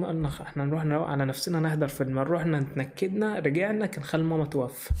 المهم قلنا احنا نروح نروق على نفسنا نحضر فيلم. رحنا نتنكدنا رجعنا كان خال ماما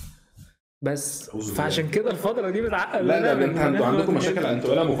توفى بس. فعشان كده الفتره دي بتعقد. لا ده انتوا عندكم مشاكل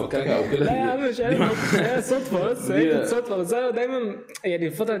انتوا ولا مفككه او كده. لا يا عم مش عارف هي صدفه بس هي صدفه. بس انا دايما يعني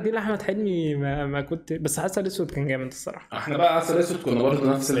الفتره دي لاحمد حلمي ما كنت. بس عسل اسود كان جامد الصراحه. احنا بقى عسل اسود كنا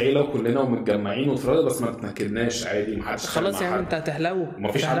برضه نفس العيله وكلنا ومتجمعين وتفرج بس ما تنكدناش عادي محدش خلاص يعني انت هتحلو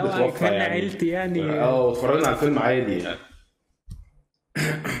مفيش حد توفى يعني عيلتي يعني واتفرجنا على الفيلم عادي يعني.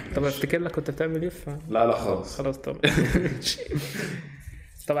 طب افتكر لك كنت بتعمل ايه لا خلاص طب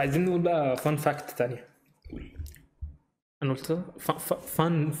طب عايزين نقول بقى فان فاكت تانية. انا قلت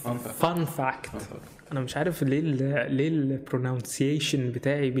فان فاكت. انا مش عارف ليه البرونونسيشن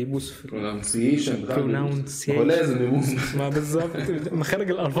بتاعي بيبوظ في البرونونسيشن هو لازم يبوظ. ما بالظبط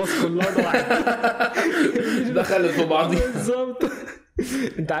مخارج الالفاظ كلها ضاعت دخلت في بعضيها بالظبط.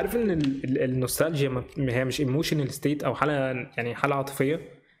 انت عارف ان النوستالجيا هي مش ايموشنال ستيت او حاله يعني حاله عاطفيه.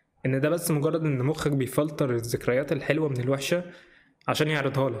 ان ده بس مجرد ان مخك بيفلتر الذكريات الحلوه من الوحشه عشان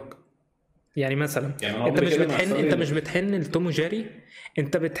يعرضها لك. يعني مثلا يعني انت مش بتحن لتوم وجيري.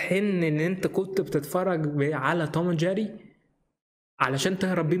 انت بتحن ان انت كنت بتتفرج على توم وجيري علشان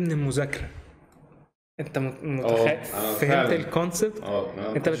تهرب بيه من المذاكره. انت فهمت الكونسبت.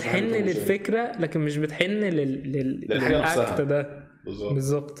 انت بتحن للفكره لكن مش بتحن للاكت ده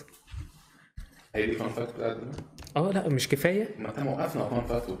بالظبط. هي دي فان فاكت بتاعتنا. لا مش كفايه. ما انت موقفنا فان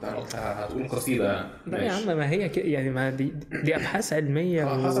فاكت وبتاع هتقول قصيده. لا يا عم ما هي يعني ما دي ابحاث علميه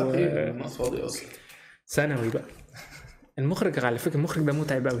حصل ايه الناس فاضي اصلا ثانوي بقى. المخرج على فكره المخرج ده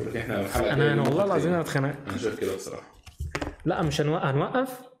متعب قوي. احنا الحلقه انا والله العظيم انا اتخنقت. انا شايف كده بصراحه. لا مش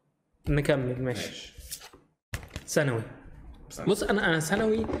هنوقف نكمل ماشي. ثانوي. بص انا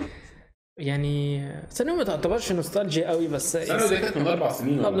ثانوي يعني ثانوي ما تعتبرش نوستالجيا قوي بس ثانوي دي كانت من 4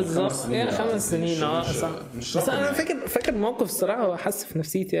 سنين بالظبط يعني 5 سنين صح. بس انا فاكر موقف الصراحه حس في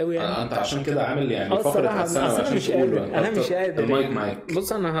نفسيتي قوي يعني. انت عشان كده عامل يعني فقره الثانوي انا مش قادر المايك معاك.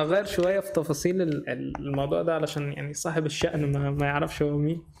 بص انا هغير شويه في تفاصيل الموضوع ده علشان يعني صاحب الشأن ما يعرفش هو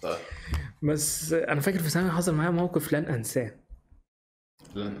مين. طيب بس انا فاكر في ثانوي حصل معايا موقف لن انساه.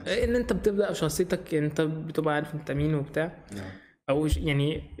 ان انت بتبدا شخصيتك انت بتبقى عارف انت مين وبتاع او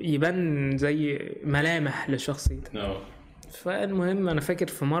يعني يبان زي ملامح لشخصيتك. فالمهم انا فاكر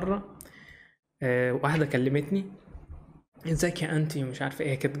في مره واحده كلمتني ازيك يا انتي مش عارفه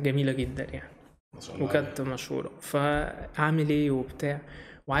ايه، كانت جميله جدا يعني وكانت مشهوره، فعامل ايه وبتاع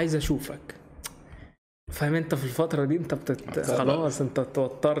وعايز اشوفك. فاهم انت في الفتره دي انت خلاص انت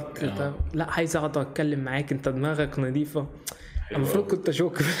اتوترت انت لا عايز اقعد اتكلم معاك انت دماغك نظيفه. المفروض كنت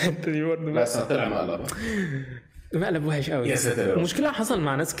اشوك في الحته دي برضه بس طلع مقلب وحش قوي. المشكله حصل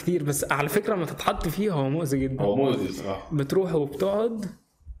مع ناس كتير بس على فكره ما تتحط فيه هو مؤذي جدا. هو مؤذي بصراحه. بتروح وبتقعد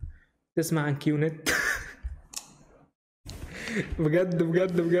تسمع عن كيونت بجد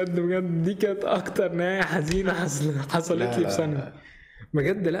بجد بجد بجد دي كانت اكتر نهايه حزينه حصلت لي في سنه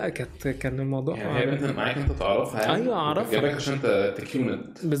بجد. لا كان الموضوع يعني انت معاك انت تعرفها يعني. ايوه اعرفها جابك عشان انت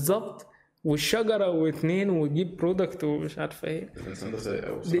تكيونت بالظبط والشجره واثنين وتجيب برودكت ومش عارف ايه. الانسان ده سيء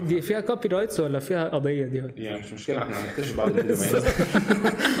قوي. دي فيها كوبي رايتس ولا فيها قضيه دي يعني مش مشكله احنا هنكتشف بعد الفيديو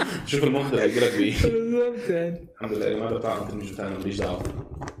ما شوف المخرج هيجي لك بايه بالظبط يعني. الحمد لله المره بتاعنا مش بتاعنا ماليش دعوه.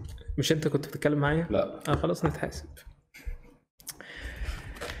 مش انت كنت بتتكلم معايا؟ لا خلاص نتحاسب.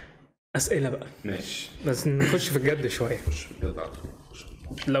 اسئله بقى ماشي بس نخش في الجد شويه. خش في الجد.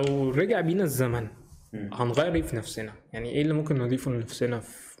 لو رجع بينا الزمن هنغير ايه في نفسنا؟ يعني ايه اللي ممكن نضيفه لنفسنا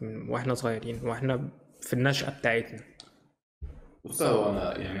واحنا صغيرين واحنا في النشأة بتاعتنا؟ بص هو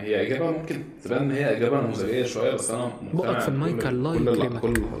انا يعني هي اجابه ممكن تبان ان هي اجابه نموذجيه شويه بس انا بقى في المايك الله يكرمك. كل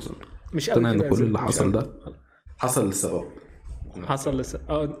اللي حصل مش قوي كده كل اللي حصل ده حصل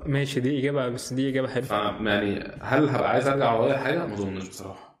لسبب ماشي دي اجابه بس دي اجابه حلوه. يعني هل هبقى عايز ارجع اغير حاجه؟ ما اظنش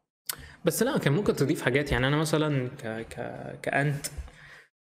بصراحه. بس لا كان ممكن تضيف حاجات. يعني انا مثلا كأنت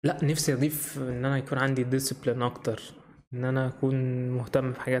لا نفسي اضيف ان انا يكون عندي ديسيبلين اكتر ان انا اكون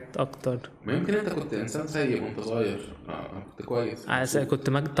مهتم بحاجات اكتر. ما يمكن انت كنت انسان سيء وانت صغير. كنت كويس كنت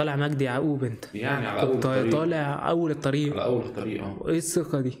طالع مجدي يعقوب انت يعني على اول الطريق. طالع اول الطريق على اول الطريق ايه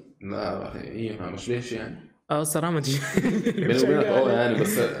الثقه دي؟ لا ايه ما مشليش يعني الصراحه ما تجي يعني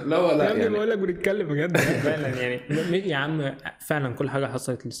بس لا يعني بقول لك بنتكلم بجد فعلا يعني يا عم فعلا كل حاجه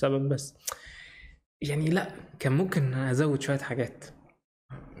حصلت لسبب بس يعني لا كان ممكن ازود شويه حاجات.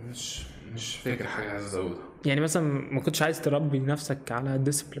 مش فاكر حاجه عايز ازودها. يعني مثلا ما كنتش عايز تربي نفسك على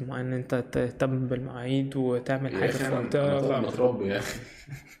ديسيبلين معين ان انت تهتم بالمواعيد وتعمل حاجه في وقتها. طلع متربي يا اخي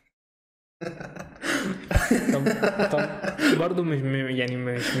طب برضو مش يعني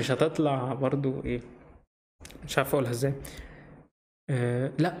مش هتطلع برضو ايه مش عارف اقولها ازاي.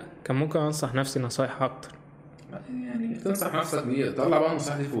 لا كان ممكن انصح نفسي نصايح اكتر. يعني تنصح نفسك دي طلع بقى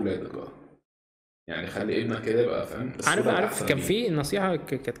النصيحه دي في ولادك بقى يعني خلي ابنك كده يبقى فاهم. عارف كان في نصيحه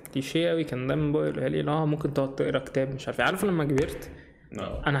كانت كليشيه قوي كان دايما بيقولها لي لا ممكن تقعد تقرا كتاب مش عارف لما كبرت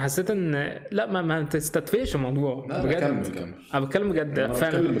انا حسيت ان لا ما تستدفيش الموضوع بجد. انا بتكلم بجد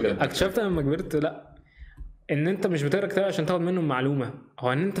فعلا. اكتشفت لما كبرت لا ان انت مش بتقرا كتاب عشان تاخد منه معلومه.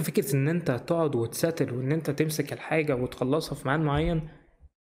 هو ان انت فكره ان انت تقعد وتساتل وان انت تمسك الحاجه وتخلصها في ميعاد معين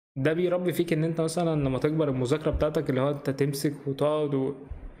ده بيربي فيك ان انت مثلا لما تكبر المذاكره بتاعتك اللي هو انت تمسك وتقعد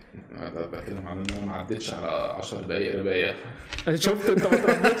انا بتكلم عن ان انا ما عدتش على 10 دقايق قرايه. شفت انت ما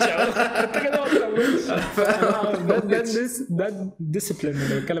ترددش انت كده ما ترددش. ده ديسيبلين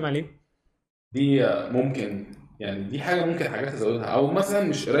اللي بتكلم عليه. دي ممكن يعني دي حاجه ممكن حاجات ازودها او مثلا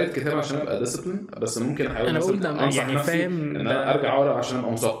مش قرايه كتاب عشان ابقى ديسيبلين بس ممكن احاول مثلا يعني فاهم ان انا ارجع ورا عشان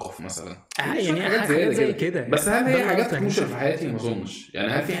ابقى مثقف مثلا. يعني حاجات زي كده. بس هل هي حاجات تكونش في حياتي؟ ما اظنش.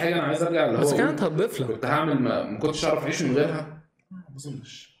 يعني هل في حاجه انا عايز ارجع اللي هو بس كانت هتضيف لك كنت هعمل ما كنتش اعرف اعيش من غيرها؟ ما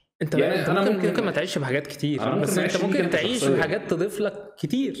اظنش. انت يعني انا ممكن ما تعيش بحاجات كتير بس انت ممكن تعيش بحاجات تضيف لك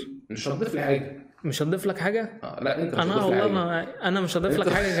كتير. مش هتضيف لي حاجه. مش هتضيف لك حاجه؟ لا انت انا والله انا مش هضيف لك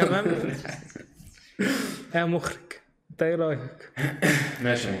حاجه كمان يا مخرج انت ايه رايك؟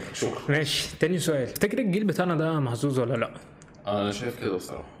 ماشي يا مخرج شكرا. ماشي تاني سؤال. تفتكر الجيل بتاعنا ده محظوظ ولا لا؟ انا شايف كده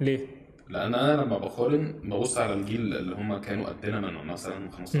بصراحه. ليه؟ لان انا لما ببص على الجيل اللي هم كانوا قدنا من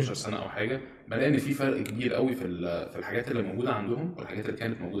مثلا 15 سنه او حاجه بلاقي ان في فرق كبير قوي في الحاجات اللي موجوده عندهم والحاجات اللي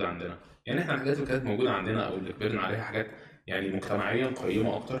كانت موجوده عندنا. يعني احنا الحاجات اللي كانت موجوده عندنا او اللي كبرنا عليها حاجات يعني مجتمعيا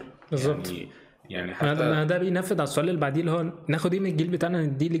قيمه اكتر. بالظبط. يعني يعني ما حتى ده بينفذ على السؤال اللي بعديه، اللي هو ناخد ايه من الجيل بتاعنا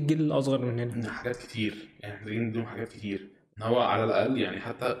نديه للجيل الاصغر مننا. حاجات كتير، يعني محتاجين نديهم حاجات كتير، ان هو على الاقل يعني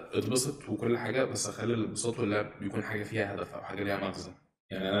حتى اتبسط وكل حاجه، بس اخلي الانبساط واللعب بيكون حاجه فيها هدف او حاجه ليها مغزى.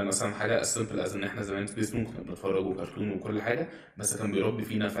 يعني انا مثلا حاجه اسمبل از ان احنا زمان في بيسبول كنا بنتفرج وكرتون وكل حاجه، بس كان بيربي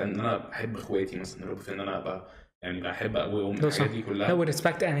فينا فان انا بحب اخواتي مثلا، يربي في ان انا ابقى يعني بحب ابويا ده وامي، صح. الحاجات دي لا كلها.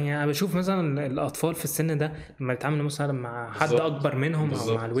 والريسبكت، يعني انا بشوف مثلا الاطفال في السن ده لما يتعاملوا مثلا مع حد بالظبط. اكبر منهم او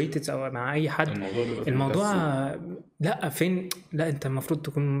بالظبط. مع الويتس او مع اي حد، الموضوع بيبقى في الموضوع منتهى لا فين، لا انت المفروض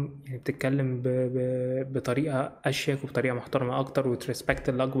تكون يعني بتتكلم بطريقه اشيك وبطريقه محترمه اكتر، وتريسبكت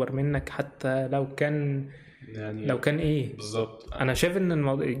اللي اكبر منك حتى لو كان يعني ايه. بالظبط. انا شايف ان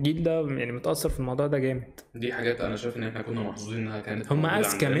الجيل ده يعني متاثر في الموضوع ده جامد. دي حاجات انا شايف ان احنا كنا محظوظين انها كانت هم موجودة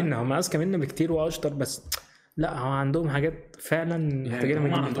اذكى عندنا. منا، هم اذكى منا بكتير واشطر، بس لا هو عندهم حاجات فعلا يعني محتاجينها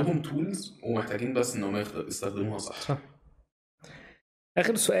من هم الجيل عندهم تولز ومحتاجين بس ان هم يستخدموها صح. صح.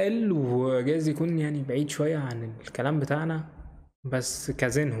 آخر سؤال وجايز يكون يعني بعيد شوية عن الكلام بتاعنا، بس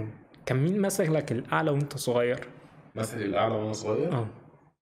كازينهم كان مين مثلك الأعلى وأنت صغير؟ مثلي الاعلى وانا صغير اه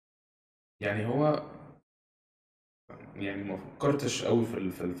يعني هو يعني ما فكرتش قوي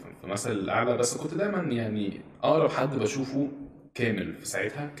في مثل الاعلى، بس كنت دايما يعني اقرب حد بشوفه كامل في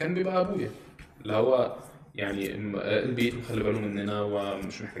ساعتها كان بيبقى ابويا، اللي هو يعني البيت مخلي باله مننا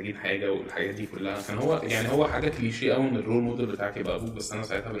ومش محتاجين حاجه والحاجات دي كلها. كان هو يعني هو حاجه كليشيه قوي ان الرول موديل بتاعك يبقى ابوك، بس انا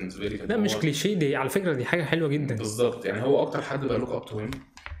ساعتها بالنسبه لي كان لا مش هو كليشيه، دي على فكرة دي حاجة حلوة جدا. بالظبط. يعني هو اكتر حد بقى لوك اب تو هيم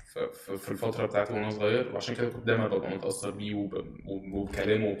في الفتره بتاعتي وانا صغير، وعشان كده كنت دايما ببقى متاثر بيه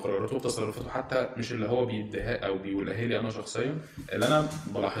وبكلامه وقراراته وتصرفاته، حتى مش اللي هو بيديها او بيقولها لي انا شخصيا، اللي انا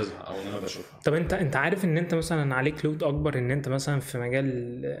بلاحظها او ان انا بشوفها. طب انت عارف ان انت مثلا عليك لود اكبر، ان انت مثلا في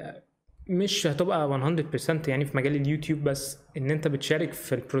مجال مش هتبقى 100% يعني في مجال اليوتيوب، بس ان انت بتشارك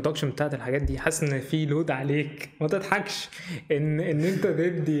في البرودكشن بتاعت الحاجات دي، حاسس ان في لود عليك؟ ما تضحكش ان انت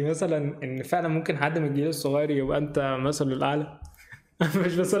تدي مثلا ان فعلا ممكن حد من الجيل الصغير يبقى انت مثله الاعلى.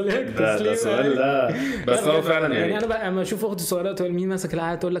 مش بصليك ده سؤال ده، بس هو فعلا يعني يعني انا بقى اما اشوف اختي الصغيره تقول مين ماسك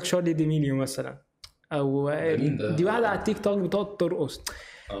العاده، تقول لك شارلي ديميليو مثلا، او ده مين ده؟ دي واحده على التيك توك بتقعد ترقص.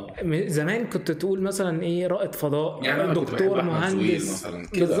 اه زمان كنت تقول مثلا ايه رائد فضاء، يعني أنا كنت بحب دكتور أحمد زويل مهندس مثلا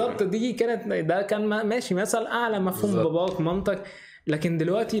كده. بالظبط، دي كانت ده كان ماشي مثل اعلى مفهوم بالظبط. باباك مامتك. لكن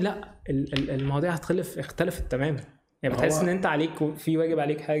دلوقتي لا المواضيع اختلفت تماما، يعني بتحس هو ان انت عليك في واجب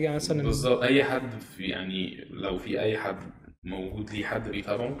عليك حاجه مثلا. بالظبط. اي حد في يعني لو في اي حد موجود ليه حد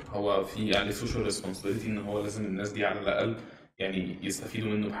بيتابعه، هو في عليه سوشيال ريسبونسبيلتي ان هو لازم الناس دي على الاقل يعني يستفيدوا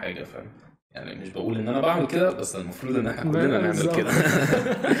منه بحاجه، فاهم؟ يعني مش بقول ان انا بعمل كده، بس المفروض ان احنا كلنا نعمل بالظبط. كده.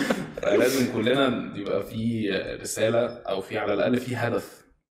 فلازم كلنا يبقى في رساله او في على الاقل في هدف،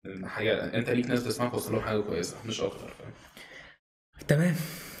 إن حاجه انت ليك ناس تسمعك وصل لهم حاجه كويسه مش اكتر، فاهم؟ تمام،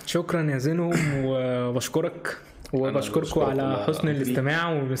 شكرا يا زينو وبشكرك وبشكركم بشكرك على والله حسن على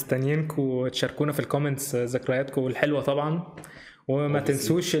الاستماع، ومستنيينكم تشاركونا في الكومنتس ذكرياتكم الحلوه طبعا، وما Obviously.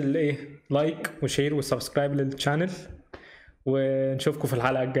 تنسوش الايه لايك وشير وسبسكرايب للشانل، ونشوفكم في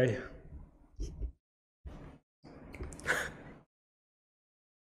الحلقه الجايه.